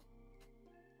 so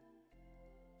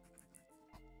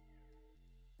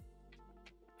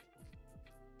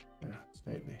yeah,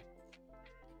 stately.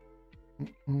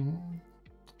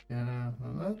 Yeah,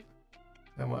 like that.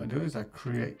 Then what I do is I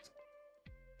create.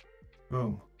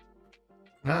 Boom.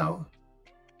 Now,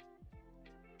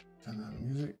 turn down the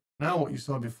music. Now what you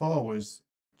saw before was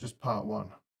just part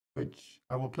 1, which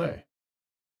I will play.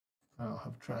 I'll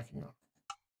have tracking on.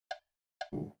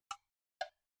 Ooh.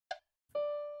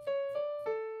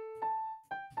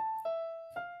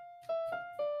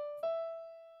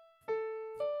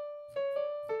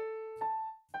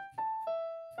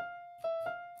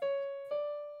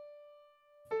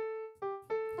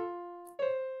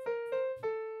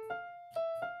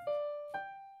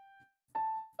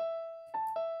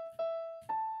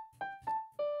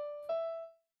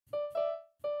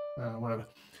 Whatever.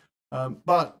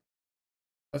 But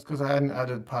that's because I hadn't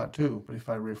added part 2. But if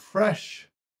I refresh,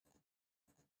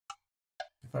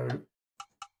 no,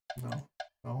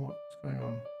 what's going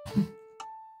on?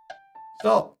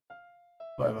 Stop.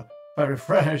 Whatever. If I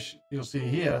refresh, you'll see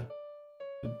here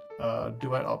the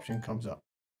duet option comes up.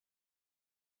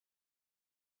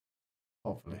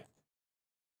 Hopefully.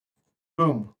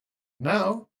 Boom.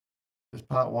 Now there's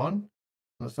part 1,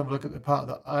 Let's have a look at the part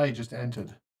that I just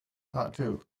entered, part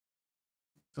 2.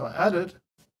 So I added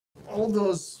all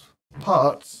those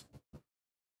parts,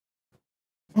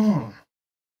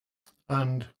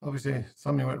 and obviously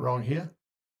something went wrong here.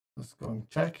 Let's go and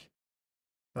check.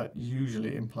 That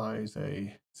usually implies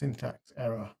a syntax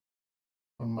error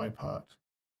on my part.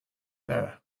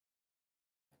 There.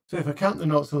 So if I count the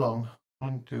notes along,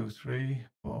 1, 2, 3,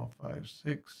 4, 5,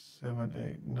 6,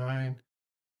 7, 8, 9,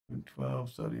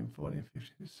 12, 13, 14,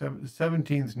 15, the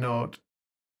 17th note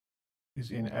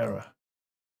is in error.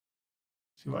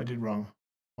 See what I did wrong.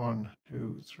 1,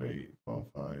 2, 3, 4,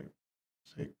 5,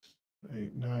 6,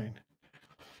 8, 9,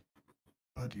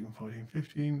 13, 14,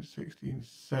 15, 16,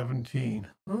 17.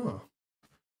 Oh,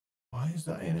 why is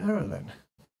that in error then?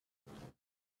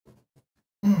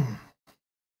 I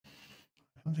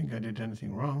don't think I did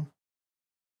anything wrong.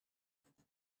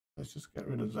 Let's just get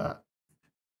rid of that.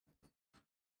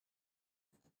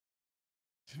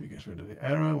 See if it gets rid of the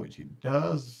error, which it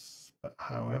does, but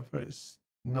however, it's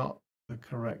not the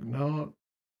correct note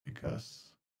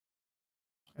because,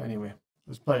 anyway,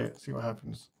 let's play it, see what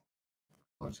happens.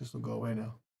 Watch, this will go away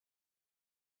now.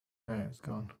 Okay, it's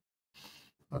gone.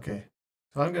 Okay,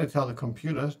 so I'm going to tell the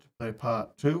computer to play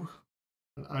part 2,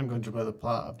 and I'm going to play the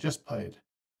part I've just played,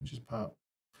 which is part.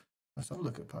 Let's have a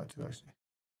look at part 2 actually.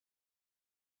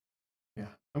 Yeah,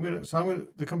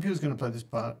 the computer's going to play this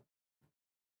part.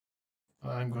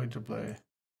 I'm going to play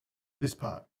this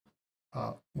part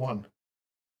 1.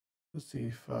 Let's see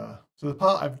if so the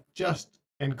part I've just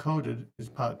encoded is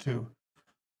part 2.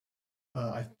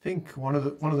 I think one of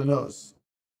the notes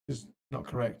is not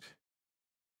correct.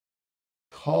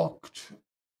 Talked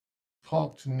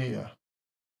near.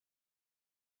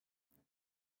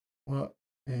 What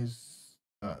is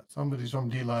that? Somebody from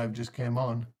D Live just came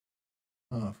on.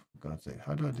 Oh, for God's sake!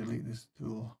 How do I delete this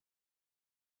tool?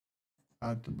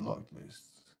 Add to blocked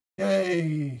list.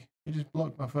 Yay! He just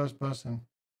blocked my first person.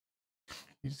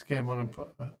 He just came on and put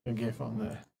a GIF on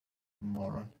there.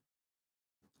 Moron.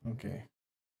 Okay.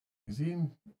 Is he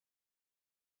in?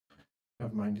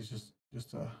 Never mind, he's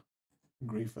just a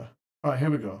griefer. All right, here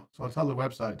we go. So I'll tell the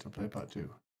website to play part 2.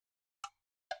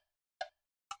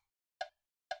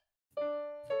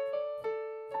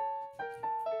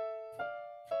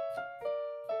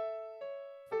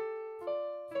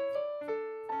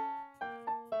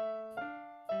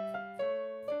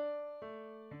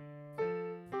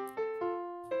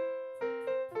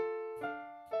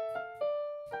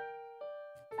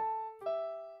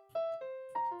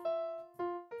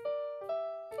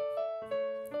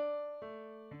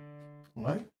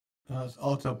 Right, let's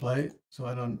autoplay so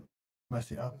I don't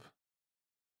mess it up.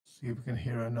 See if we can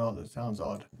hear a note that sounds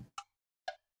odd.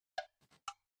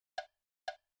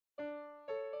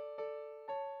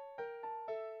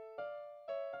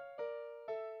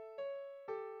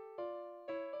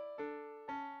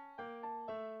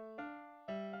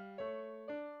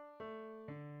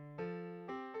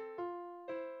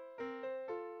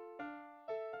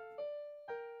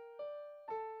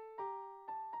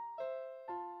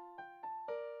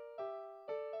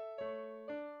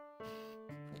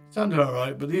 Sounded all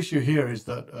right, but the issue here is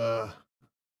that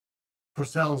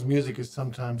Purcell's music is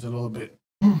sometimes a little bit,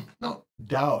 not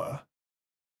dour,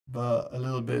 but a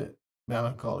little bit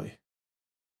melancholy.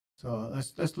 So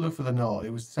let's look for the note.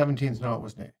 It was 17th note,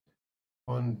 wasn't it?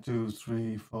 1, 2,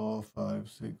 3, 4, 5,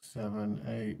 6, 7,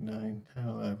 8, 9, 10,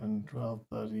 11, 12,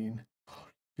 13,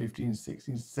 15,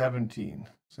 16, 17.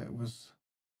 So it was,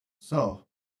 so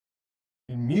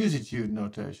in Musitude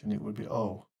notation, it would be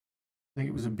O. I think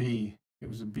it was a B. It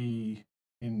was a B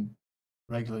in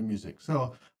regular music.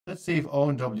 So let's see if O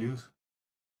and W,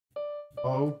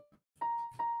 O,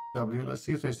 W, let's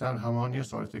see if they sound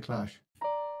harmonious or if they clash.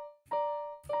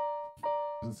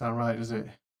 Doesn't sound right, does it?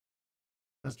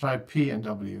 Let's try P and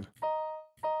W.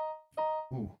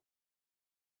 Ooh.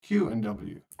 Q and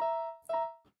W.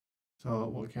 So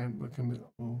what can we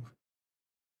move?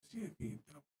 C, B,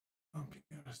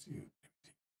 W,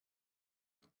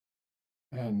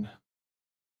 N.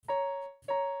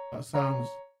 That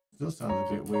still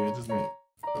sounds a bit weird, doesn't it?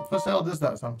 But Purcell does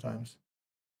that sometimes.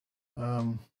 I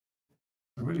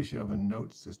really should have a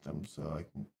note system so I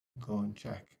can go and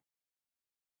check.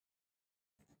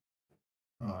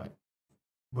 All right,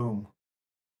 boom,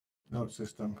 note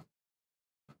system.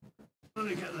 Let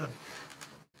me get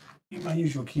my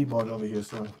usual keyboard over here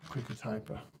so I'm a quicker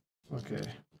typer. Okay.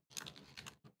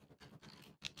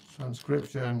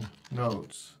 Transcription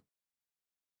notes.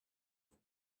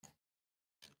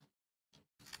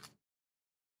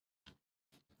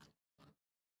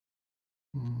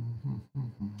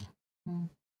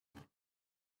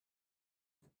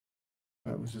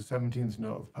 Right, was the 17th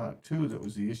note of part 2 that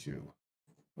was the issue,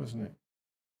 wasn't it?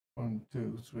 1,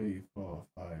 2, 3, 4,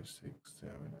 5, 6,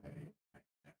 7, 8.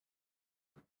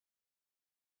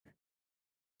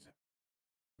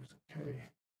 It was K.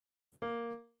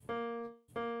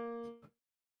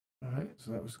 All right,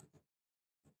 so that was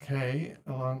K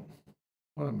along.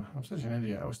 What am I? I'm such an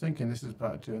idiot. I was thinking this is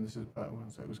part 2 and this is part 1,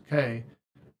 so it was K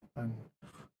and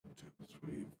 2,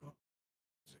 3, 4,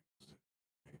 6,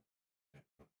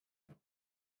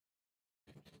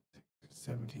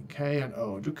 17. K and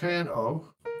O. Do K and O?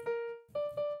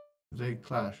 Do they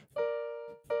clash?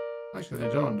 Actually, they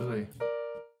don't, do they?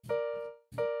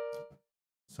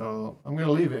 So I'm going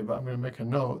to leave it, but I'm going to make a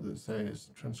note that says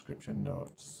transcription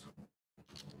notes.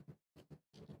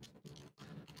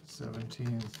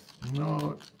 17th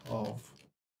note of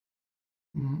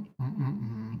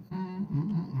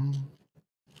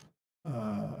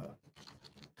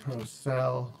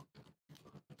Purcell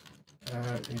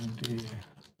in D.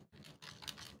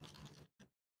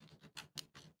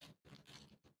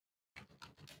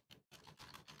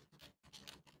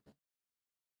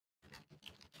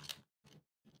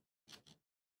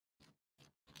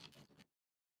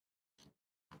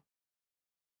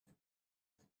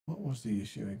 What was the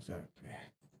issue exactly?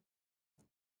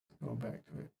 Go back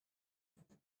to it.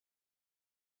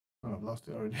 Oh, I've lost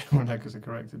it already because I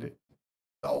corrected it.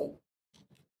 Oh!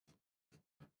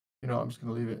 You know, I'm just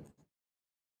going to leave it.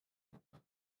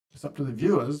 It's up to the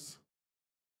viewers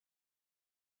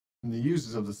and the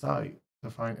users of the site to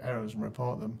find errors and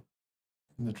report them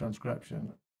in the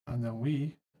transcription, and then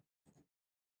we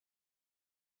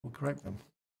will correct them,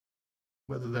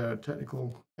 whether they're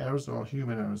technical errors or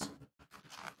human errors.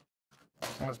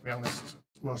 Let's be honest,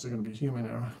 it's mostly going to be human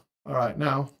error. All right,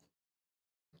 now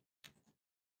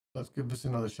let's give this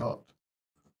another shot.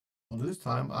 Well, this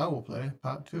time I will play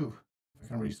part 2. If I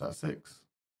can reach that 6,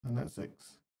 and that's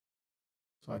 6.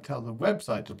 So I tell the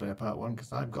website to play part 1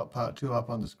 because I've got part 2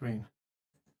 up on the screen.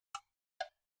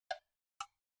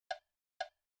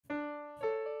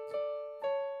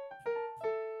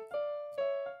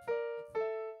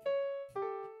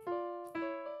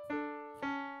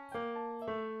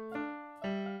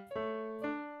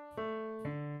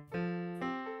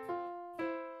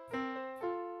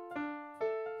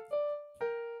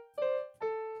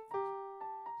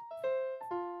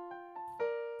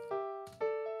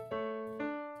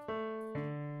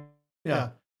 Yeah,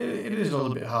 it is a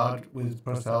little bit hard with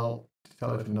Purcell to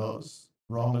tell if the note's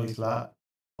wrongly flat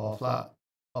or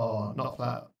not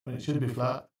flat when it should be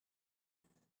flat,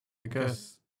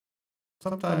 because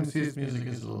sometimes his music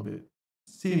is a little bit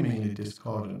seemingly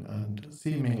discordant and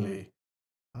seemingly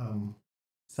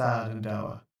sad and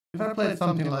dour. If I played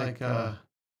something like, where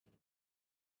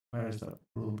is that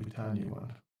Rule Britannia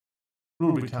one?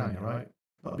 Rule Britannia, right?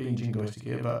 Not being jingoistic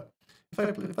here, but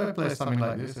if I play something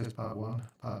like this as part 1,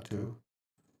 part 2,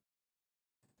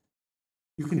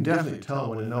 you can definitely tell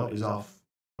when a note is off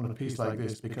on a piece like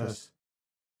this because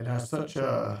it has such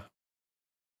a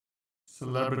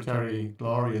celebratory,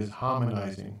 glorious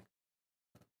harmonizing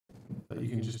that you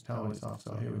can just tell when it's off.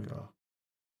 So here we go.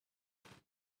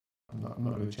 I'm not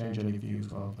going to change any views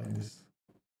while I'm playing this.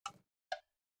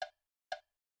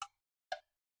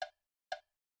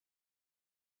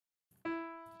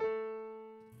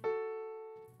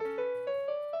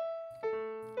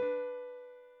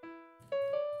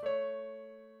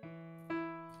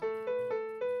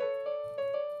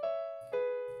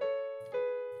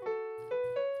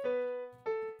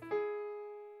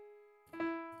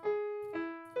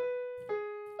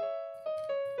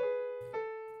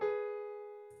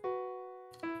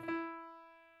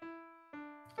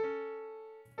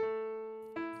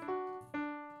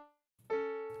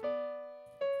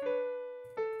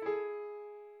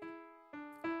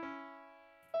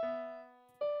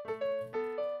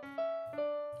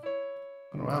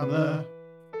 Around there.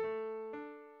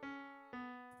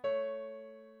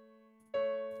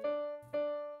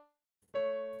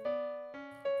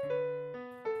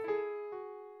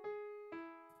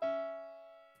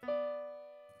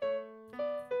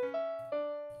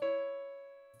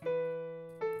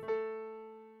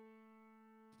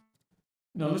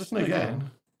 Now listen again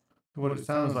to what it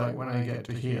sounds like when I get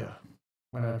to here,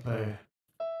 when I play.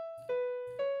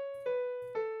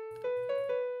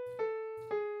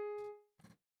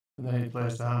 And then it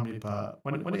plays the harmony part.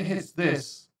 When it hits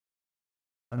this,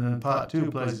 and then part 2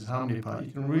 plays its harmony part,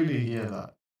 you can really hear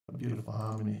that beautiful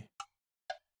harmony.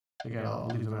 Again, I'll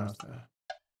leave the mouse there.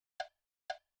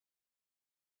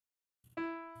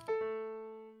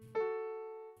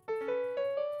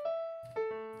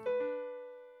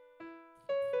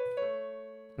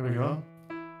 Here we go.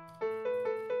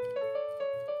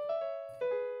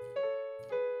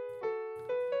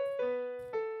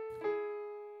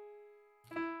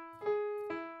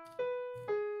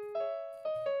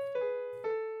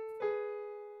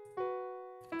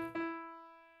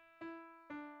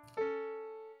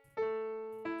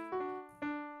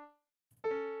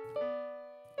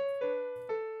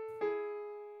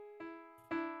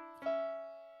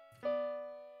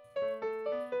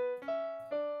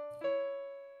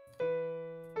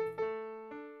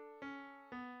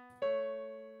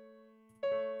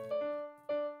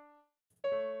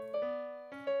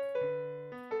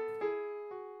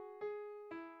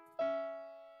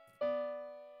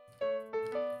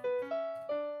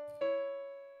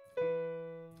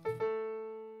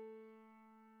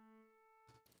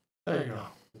 There you go.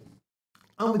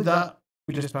 And with that,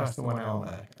 we just passed the 1 hour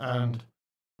mark. And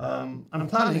I'm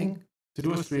planning to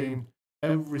do a stream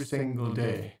every single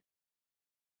day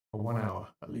for 1 hour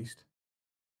at least,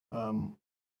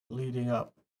 leading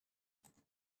up.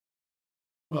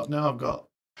 Well, now I've got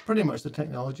pretty much the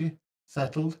technology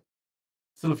settled.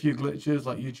 Still a few glitches,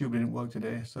 like YouTube didn't work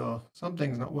today, so some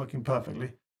things not working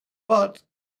perfectly. But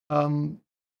I want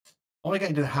to get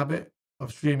into the habit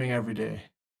of streaming every day.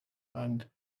 And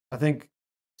I think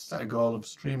set a goal of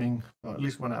streaming for at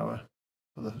least 1 hour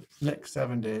for the next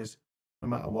 7 days, no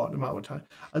matter what time.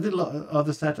 I did a lot of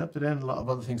other setup today and a lot of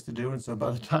other things to do, and so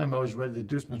by the time I was ready to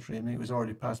do some streaming, it was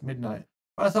already past midnight.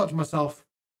 But I thought to myself,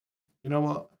 you know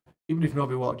what? Even if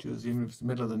nobody watches, even if it's the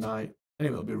middle of the night,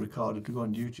 anyway, it'll be recorded to go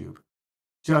on YouTube.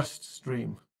 Just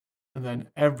stream, and then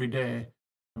every day,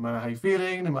 no matter how you're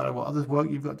feeling, no matter what other work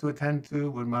you've got to attend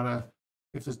to, no matter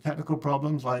if there's technical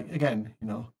problems, like again, you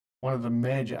know, one of the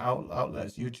major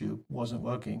outlets, YouTube, wasn't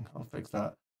working. I'll fix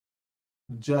that.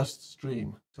 Just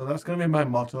stream. So that's going to be my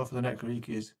motto for the next week: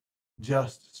 is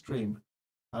just stream.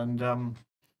 And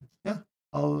yeah,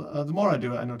 the more I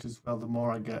do it, I notice, well, the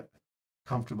more I get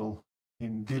comfortable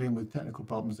in dealing with technical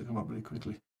problems that come up really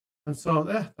quickly. And so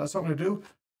yeah, that's what I'm going to do.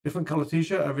 Different color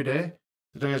t-shirt every day.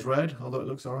 Today is red, although it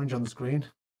looks orange on the screen.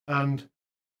 And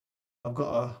I've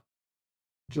got a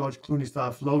George Clooney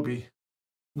style Flowbee.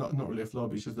 Not really a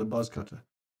Flowbee, it's just a buzz cutter.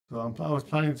 So I was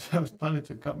planning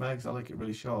to cut my eggs. I like it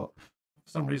really short. For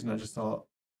some reason, I just thought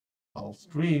I'll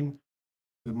stream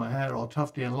with my hair all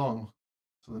tufty and long.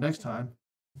 So the next time,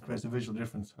 it creates a visual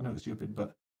difference. I know it's stupid,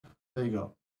 but there you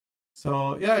go.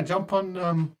 So yeah, jump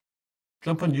on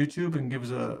YouTube and give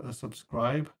us a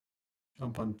subscribe.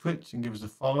 Jump on Twitch and give us a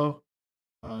follow.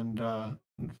 And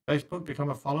Facebook, become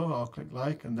a follow or click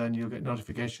like, and then you'll get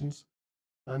notifications.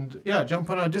 And yeah, jump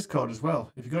on our Discord as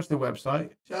well. If you go to the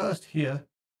website, just here,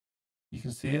 you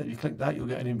can see it. You click that, you'll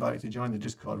get an invite to join the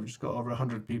Discord. We've just got over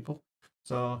 100 people.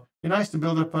 So it'd be nice to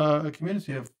build up a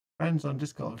community of friends on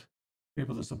Discord.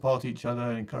 People that support each other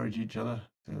and encourage each other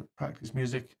to practice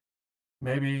music.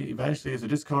 Maybe eventually, as the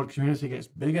Discord community gets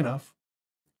big enough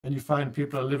and you find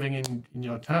people are living in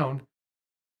your town,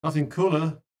 nothing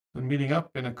cooler than meeting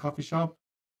up in a coffee shop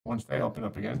once they open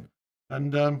up again,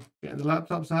 and getting the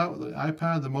laptops out, the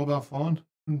iPad, the mobile phone,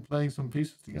 and playing some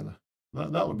pieces together.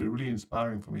 That would be really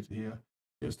inspiring for me to hear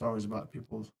stories about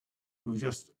people who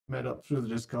just met up through the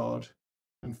Discord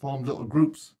and formed little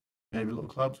groups, maybe little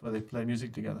clubs where they play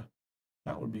music together.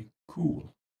 That would be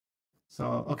cool.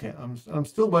 So okay, I'm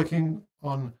still working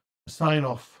on a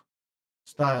sign-off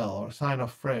style or a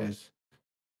sign-off phrase.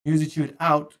 Musitude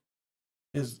out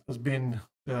has been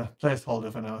the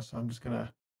placeholder for now, so I'm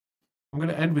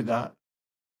gonna end with that,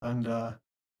 and but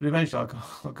eventually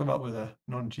I'll come up with a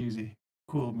non-cheesy,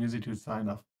 cool Musitude sign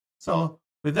off. So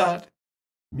with that,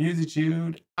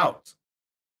 Musitude out.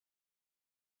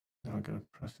 Now I'm gonna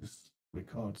press this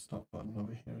record stop button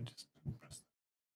over here and just press that.